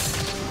face.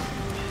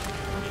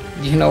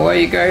 You know what,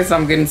 you guys?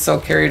 I'm getting so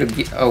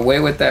carried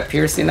away with that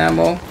piercing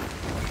ammo.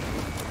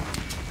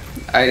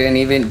 I didn't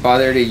even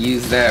bother to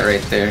use that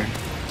right there.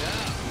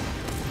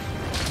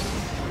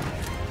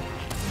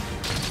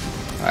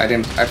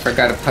 I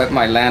forgot to put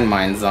my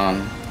landmines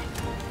on.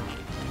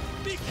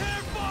 Be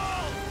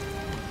careful!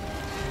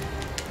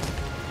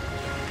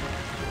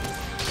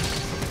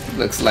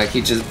 Looks like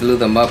he just blew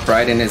them up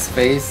right in his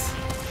face.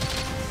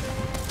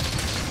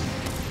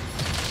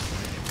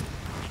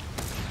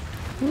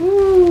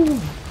 Woo.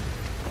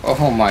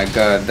 Oh my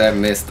god, that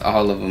missed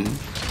all of them.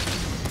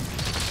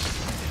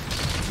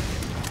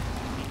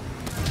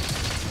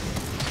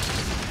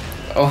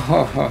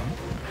 Oh,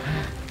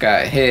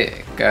 got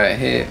hit, got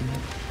hit.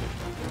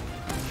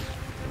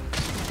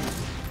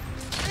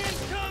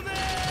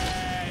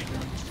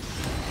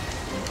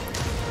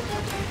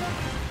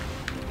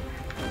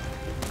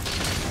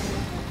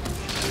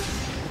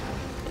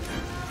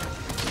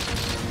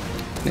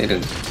 Need to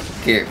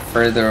get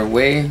further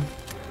away.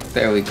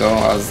 There we go.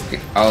 I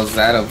was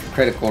out of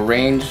critical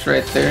range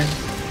right there.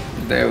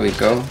 There we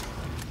go.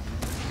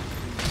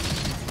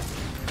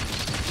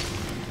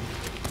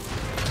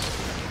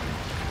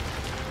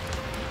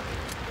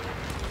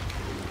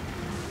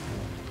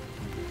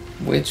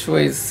 Which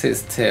way is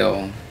his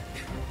tail?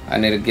 I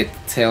need to get the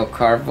tail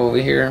carved over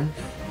here.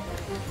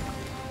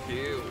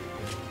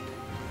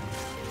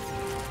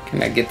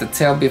 Can I get the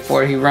tail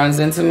before he runs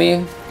into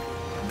me?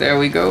 There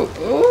we go.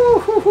 Ooh,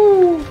 hoo,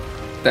 hoo.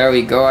 There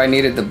we go. I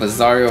needed the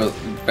Bizarrio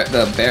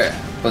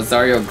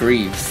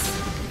Greaves.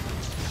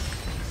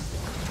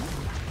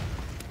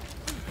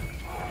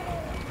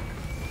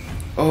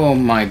 Oh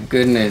my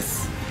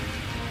goodness.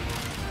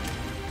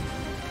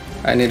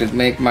 I need to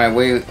make my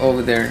way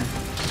over there.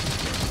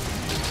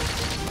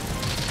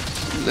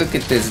 Look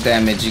at this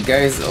damage, you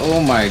guys. Oh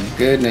my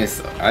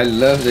goodness. I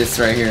love this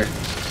right here.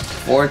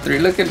 4-3.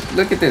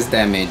 Look at this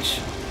damage.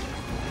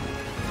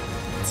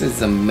 This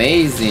is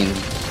amazing.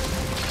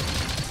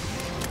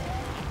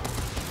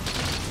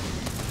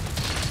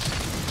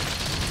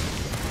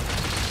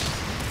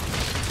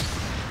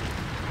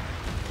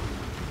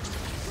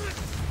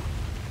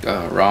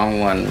 Oh,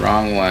 wrong one,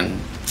 wrong one.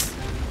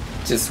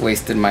 Just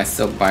wasted my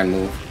Silkbind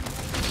move.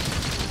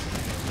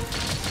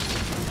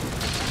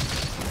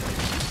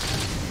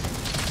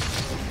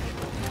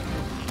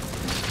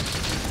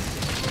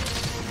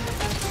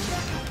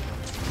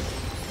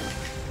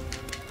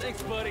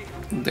 Thanks, buddy.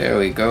 There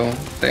we go.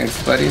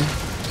 Thanks, buddy.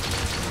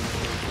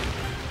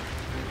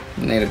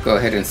 Need to go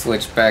ahead and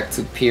switch back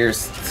to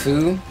Pierce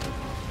 2.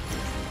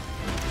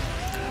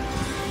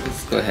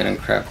 Let's go ahead and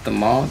craft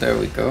them all. There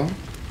we go.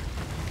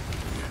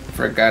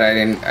 Forgot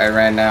I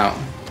ran out.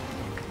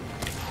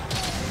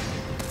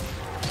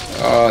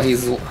 Oh,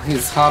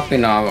 he's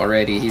hopping off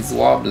already. He's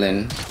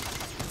wobbling.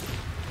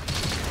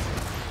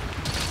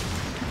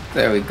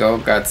 There we go.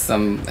 Got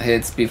some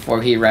hits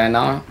before he ran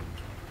off.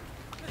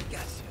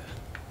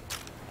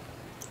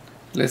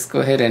 Let's go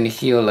ahead and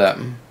heal up.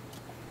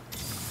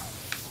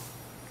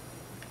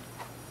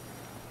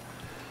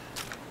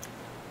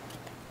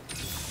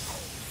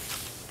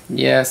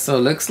 Yeah, so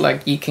it looks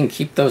like you can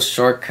keep those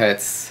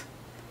shortcuts.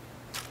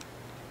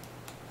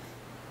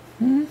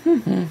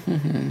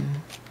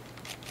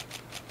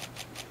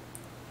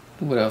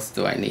 What else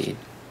do I need?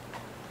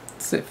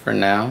 That's it for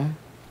now.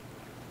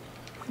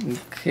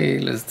 Okay,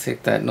 let's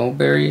take that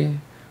Nullberry.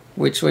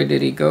 Which way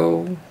did he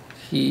go?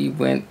 He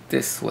went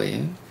this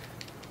way.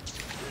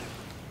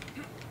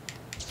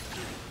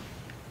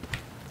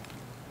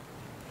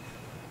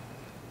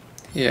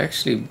 He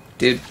actually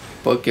did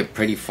book it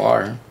pretty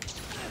far.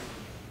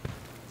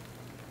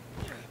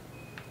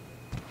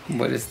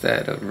 What is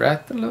that? A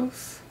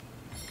Rathalos?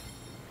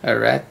 A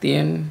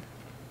Rathian?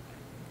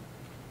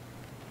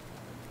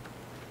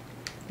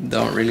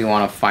 Don't really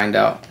want to find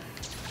out.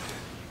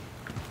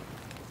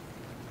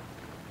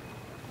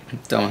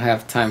 Don't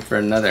have time for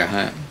another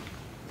hunt.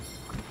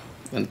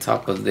 On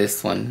top of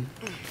this one.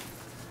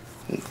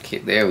 Okay,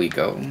 there we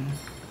go.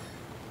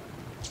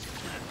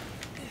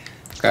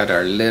 Got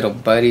our little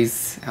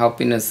buddies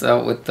helping us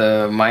out with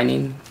the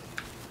mining.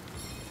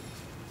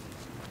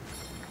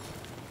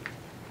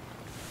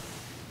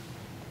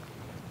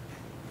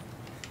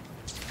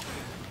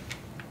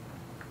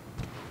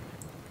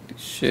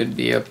 Should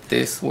be up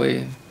this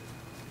way.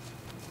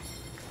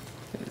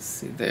 Let's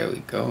see, there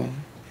we go.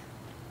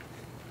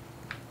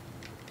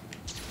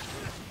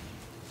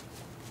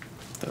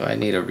 So I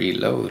need to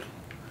reload.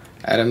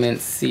 Adamant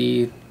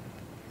Seed.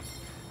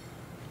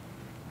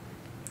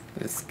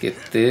 Let's get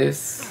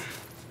this.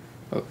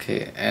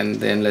 Okay, and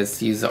then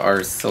let's use our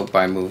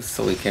Silkbind move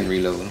so we can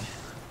reload.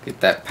 Get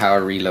that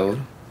power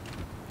reload.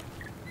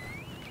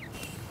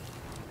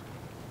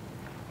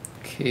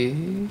 Okay,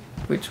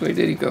 which way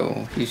did he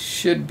go? He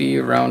should be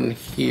around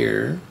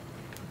here.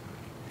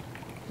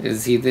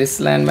 Is he this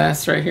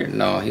landmass right here?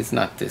 No, he's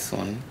not this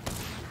one.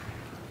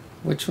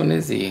 Which one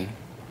is he?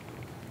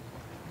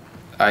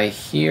 I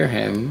hear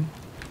him,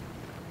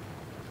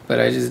 but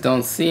I just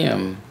don't see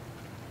him.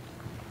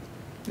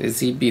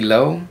 Is he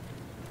below?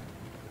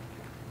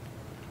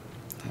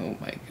 Oh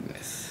my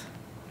goodness.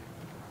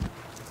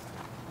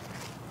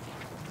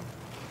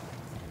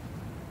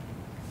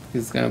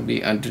 He's gonna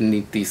be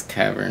underneath these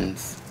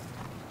caverns.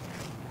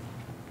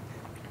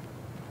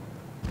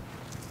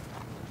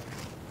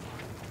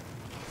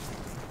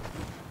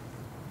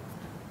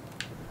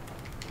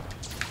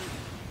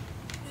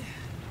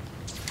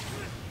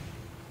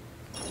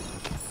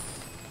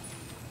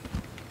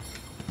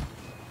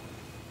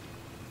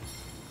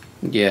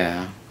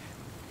 Yeah.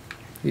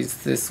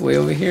 He's this way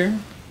over here.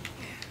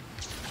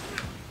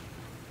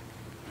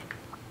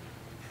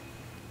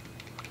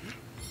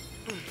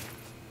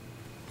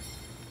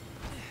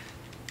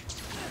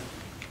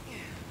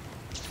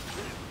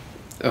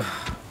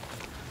 Oh,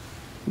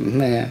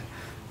 man,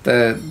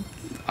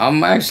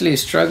 I'm actually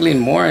struggling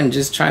more and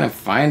just trying to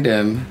find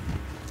him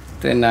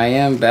than I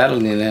am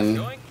battling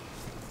him.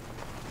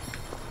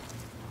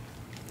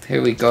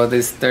 Here we go.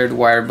 This third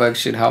wire bug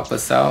should help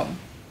us out.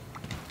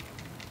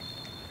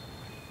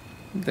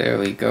 There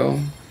we go.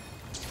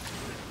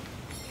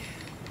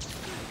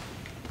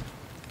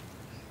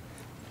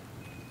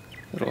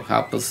 It'll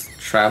help us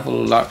travel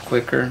a lot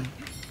quicker.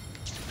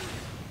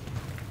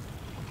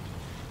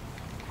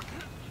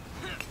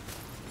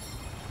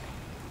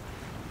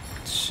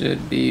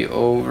 Should be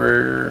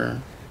over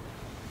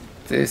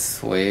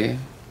this way.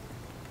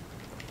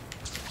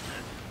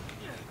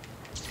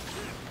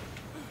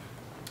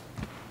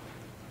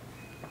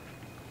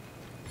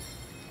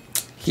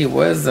 He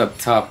was up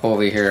top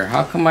over here.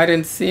 How come I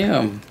didn't see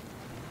him?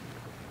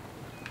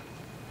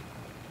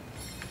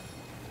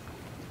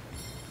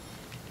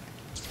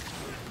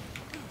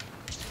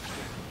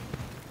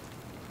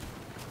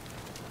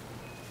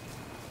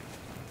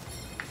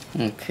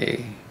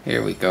 Okay,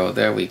 here we go.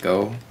 There we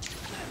go.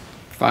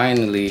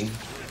 Finally.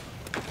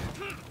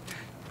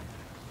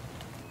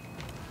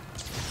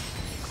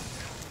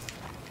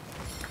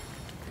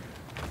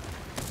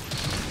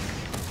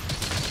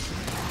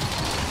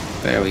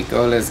 There we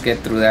go. Let's get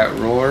through that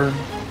roar.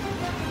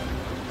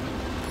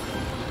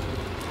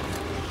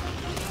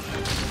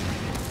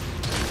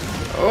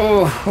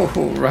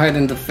 Oh, right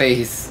in the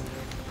face.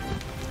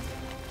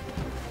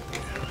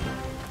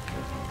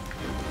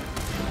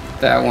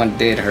 That one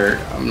did hurt,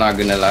 I'm not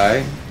gonna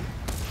lie.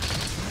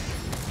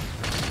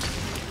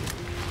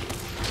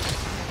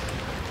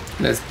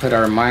 Let's put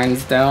our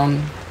mines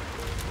down.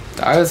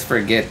 I always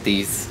forget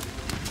these.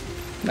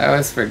 I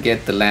always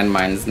forget the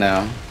landmines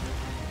now.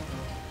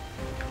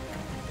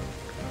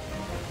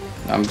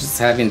 I'm just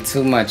having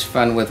too much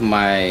fun with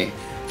my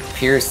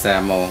Pierce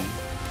ammo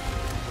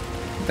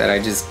that I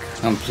just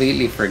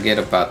completely forget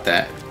about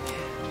that.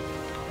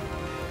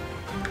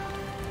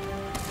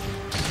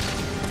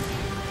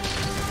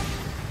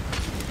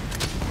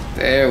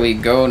 There we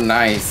go,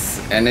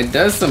 nice. And it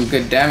does some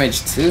good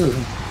damage too.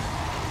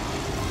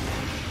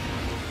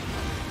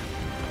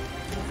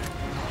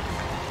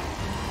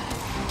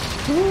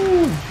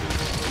 Woo.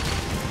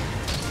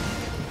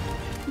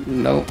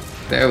 Nope,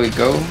 there we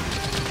go.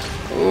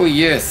 Oh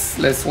yes,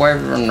 let's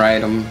wyvern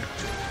ride him.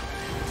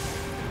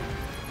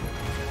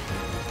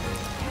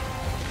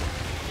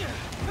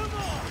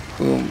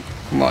 Boom,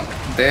 come on,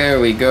 there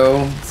we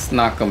go. Let's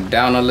knock him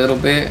down a little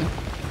bit.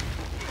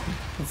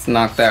 Let's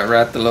knock that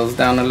Rathalos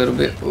down a little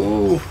bit.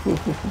 Ooh.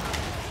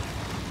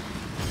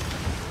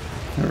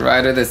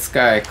 Right of the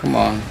sky, come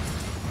on.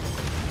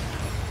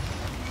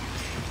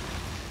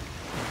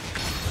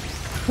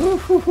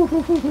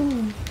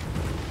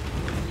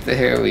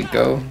 There we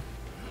go.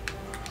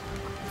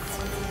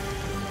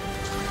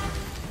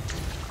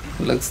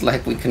 Looks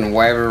like we can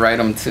wyvern ride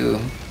them too.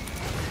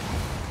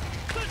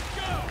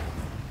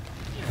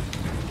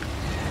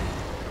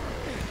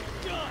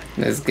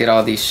 Let's get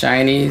all these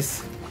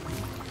shinies.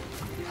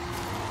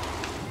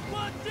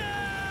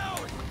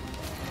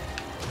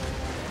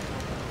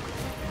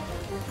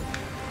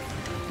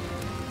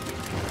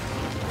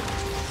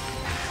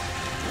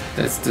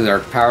 Let's do our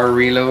power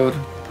reload.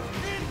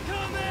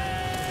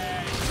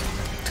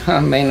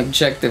 Main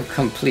objective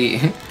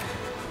complete.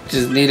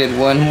 Just needed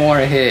one more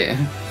hit.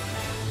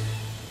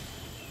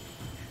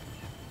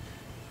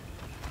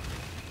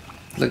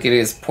 Look at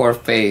his poor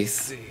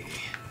face.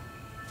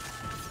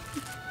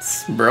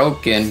 It's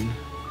broken.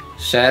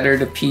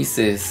 Shattered to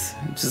pieces.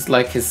 Just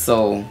like his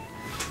soul.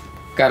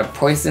 Got a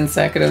poison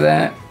sack out of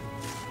that.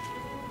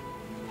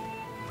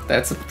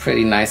 That's a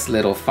pretty nice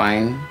little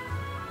find.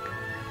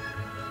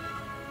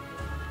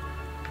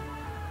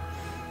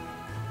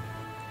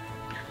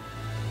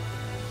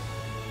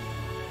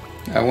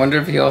 I wonder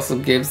if he also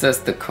gives us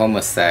the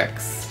coma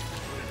sacks.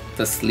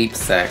 The sleep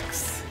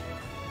sacks.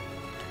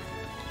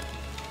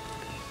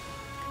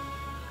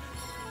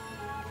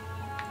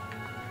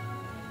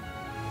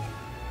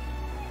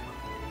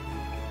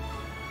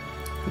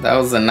 That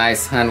was a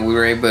nice hunt. We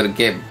were able to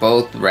get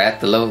both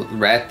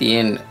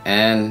Rathian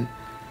and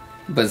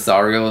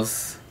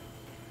Bizarro's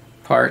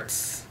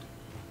parts.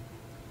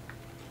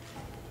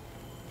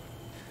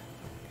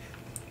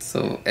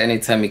 So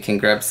anytime you can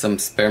grab some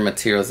spare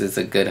materials is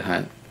a good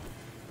hunt.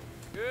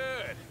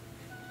 Good.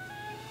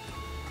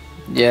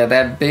 Yeah,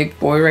 that big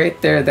boy right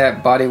there,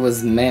 that body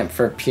was meant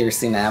for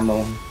piercing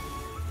ammo.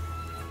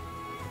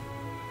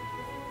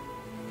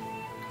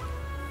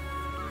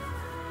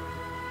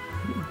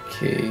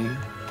 Okay.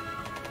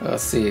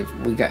 Let's see if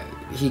we got,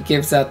 he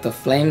gives out the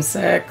flame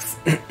sacks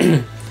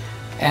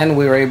and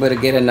we were able to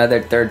get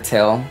another third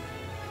tail,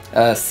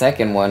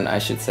 second one I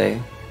should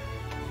say.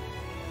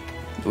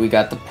 We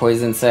got the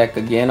poison sack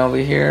again over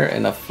here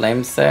and a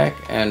flame sack,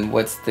 and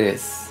what's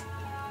this?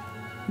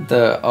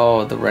 The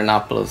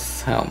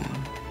Rhinopolis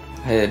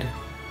head.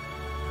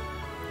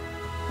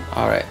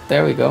 Alright,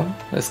 there we go.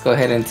 Let's go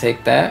ahead and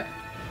take that.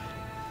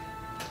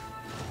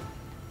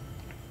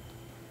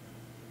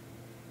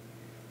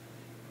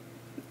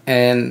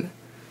 And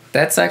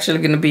that's actually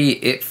going to be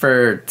it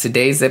for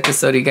today's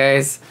episode, you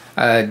guys.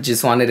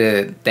 Just wanted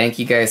to thank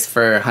you guys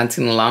for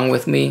hunting along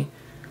with me.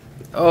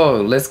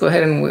 Oh, let's go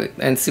ahead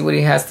and see what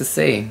he has to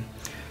say.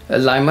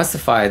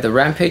 Limusify, the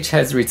rampage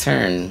has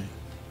returned.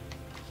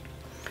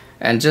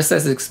 And just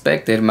as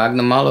expected,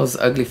 Magnamalo's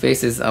ugly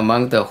face is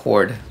among the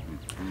horde.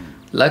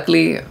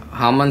 Luckily,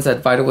 Hamon's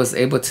advisor was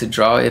able to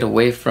draw it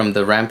away from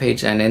the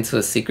rampage and into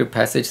a secret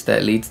passage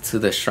that leads to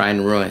the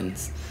shrine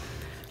ruins.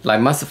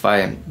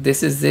 Limusify,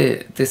 this is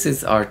it. This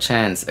is our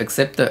chance.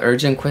 Accept the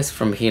urgent quest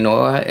from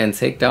Hinoa and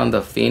take down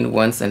the fiend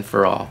once and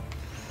for all.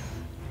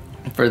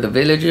 For the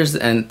villagers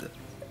and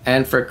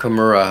for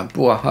Kamura.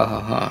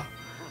 Buahahaha.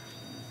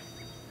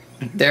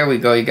 There we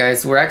go, you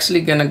guys. We're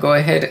actually gonna go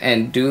ahead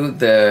and do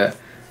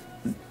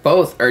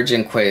both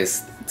urgent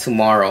quests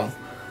tomorrow.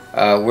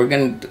 We're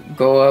gonna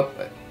go up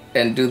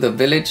and do the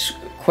village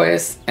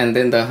quest and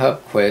then the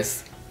hub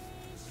quest.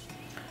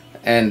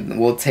 And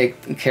we'll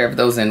take care of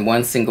those in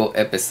one single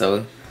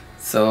episode.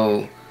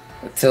 So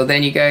till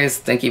then, you guys,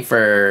 thank you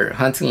for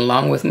hunting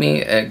along with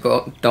me.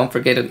 Don't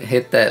forget to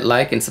hit that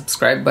like and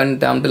subscribe button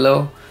down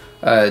below.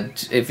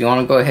 If you want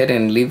to go ahead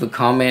and leave a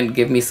comment,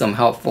 give me some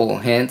helpful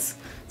hints,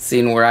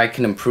 seeing where I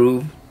can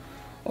improve.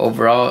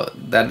 overall,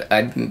 that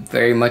I'd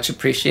very much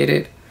appreciate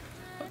it.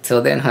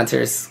 Till then,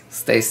 hunters,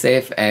 stay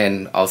safe,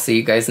 and I'll see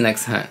you guys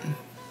next hunt.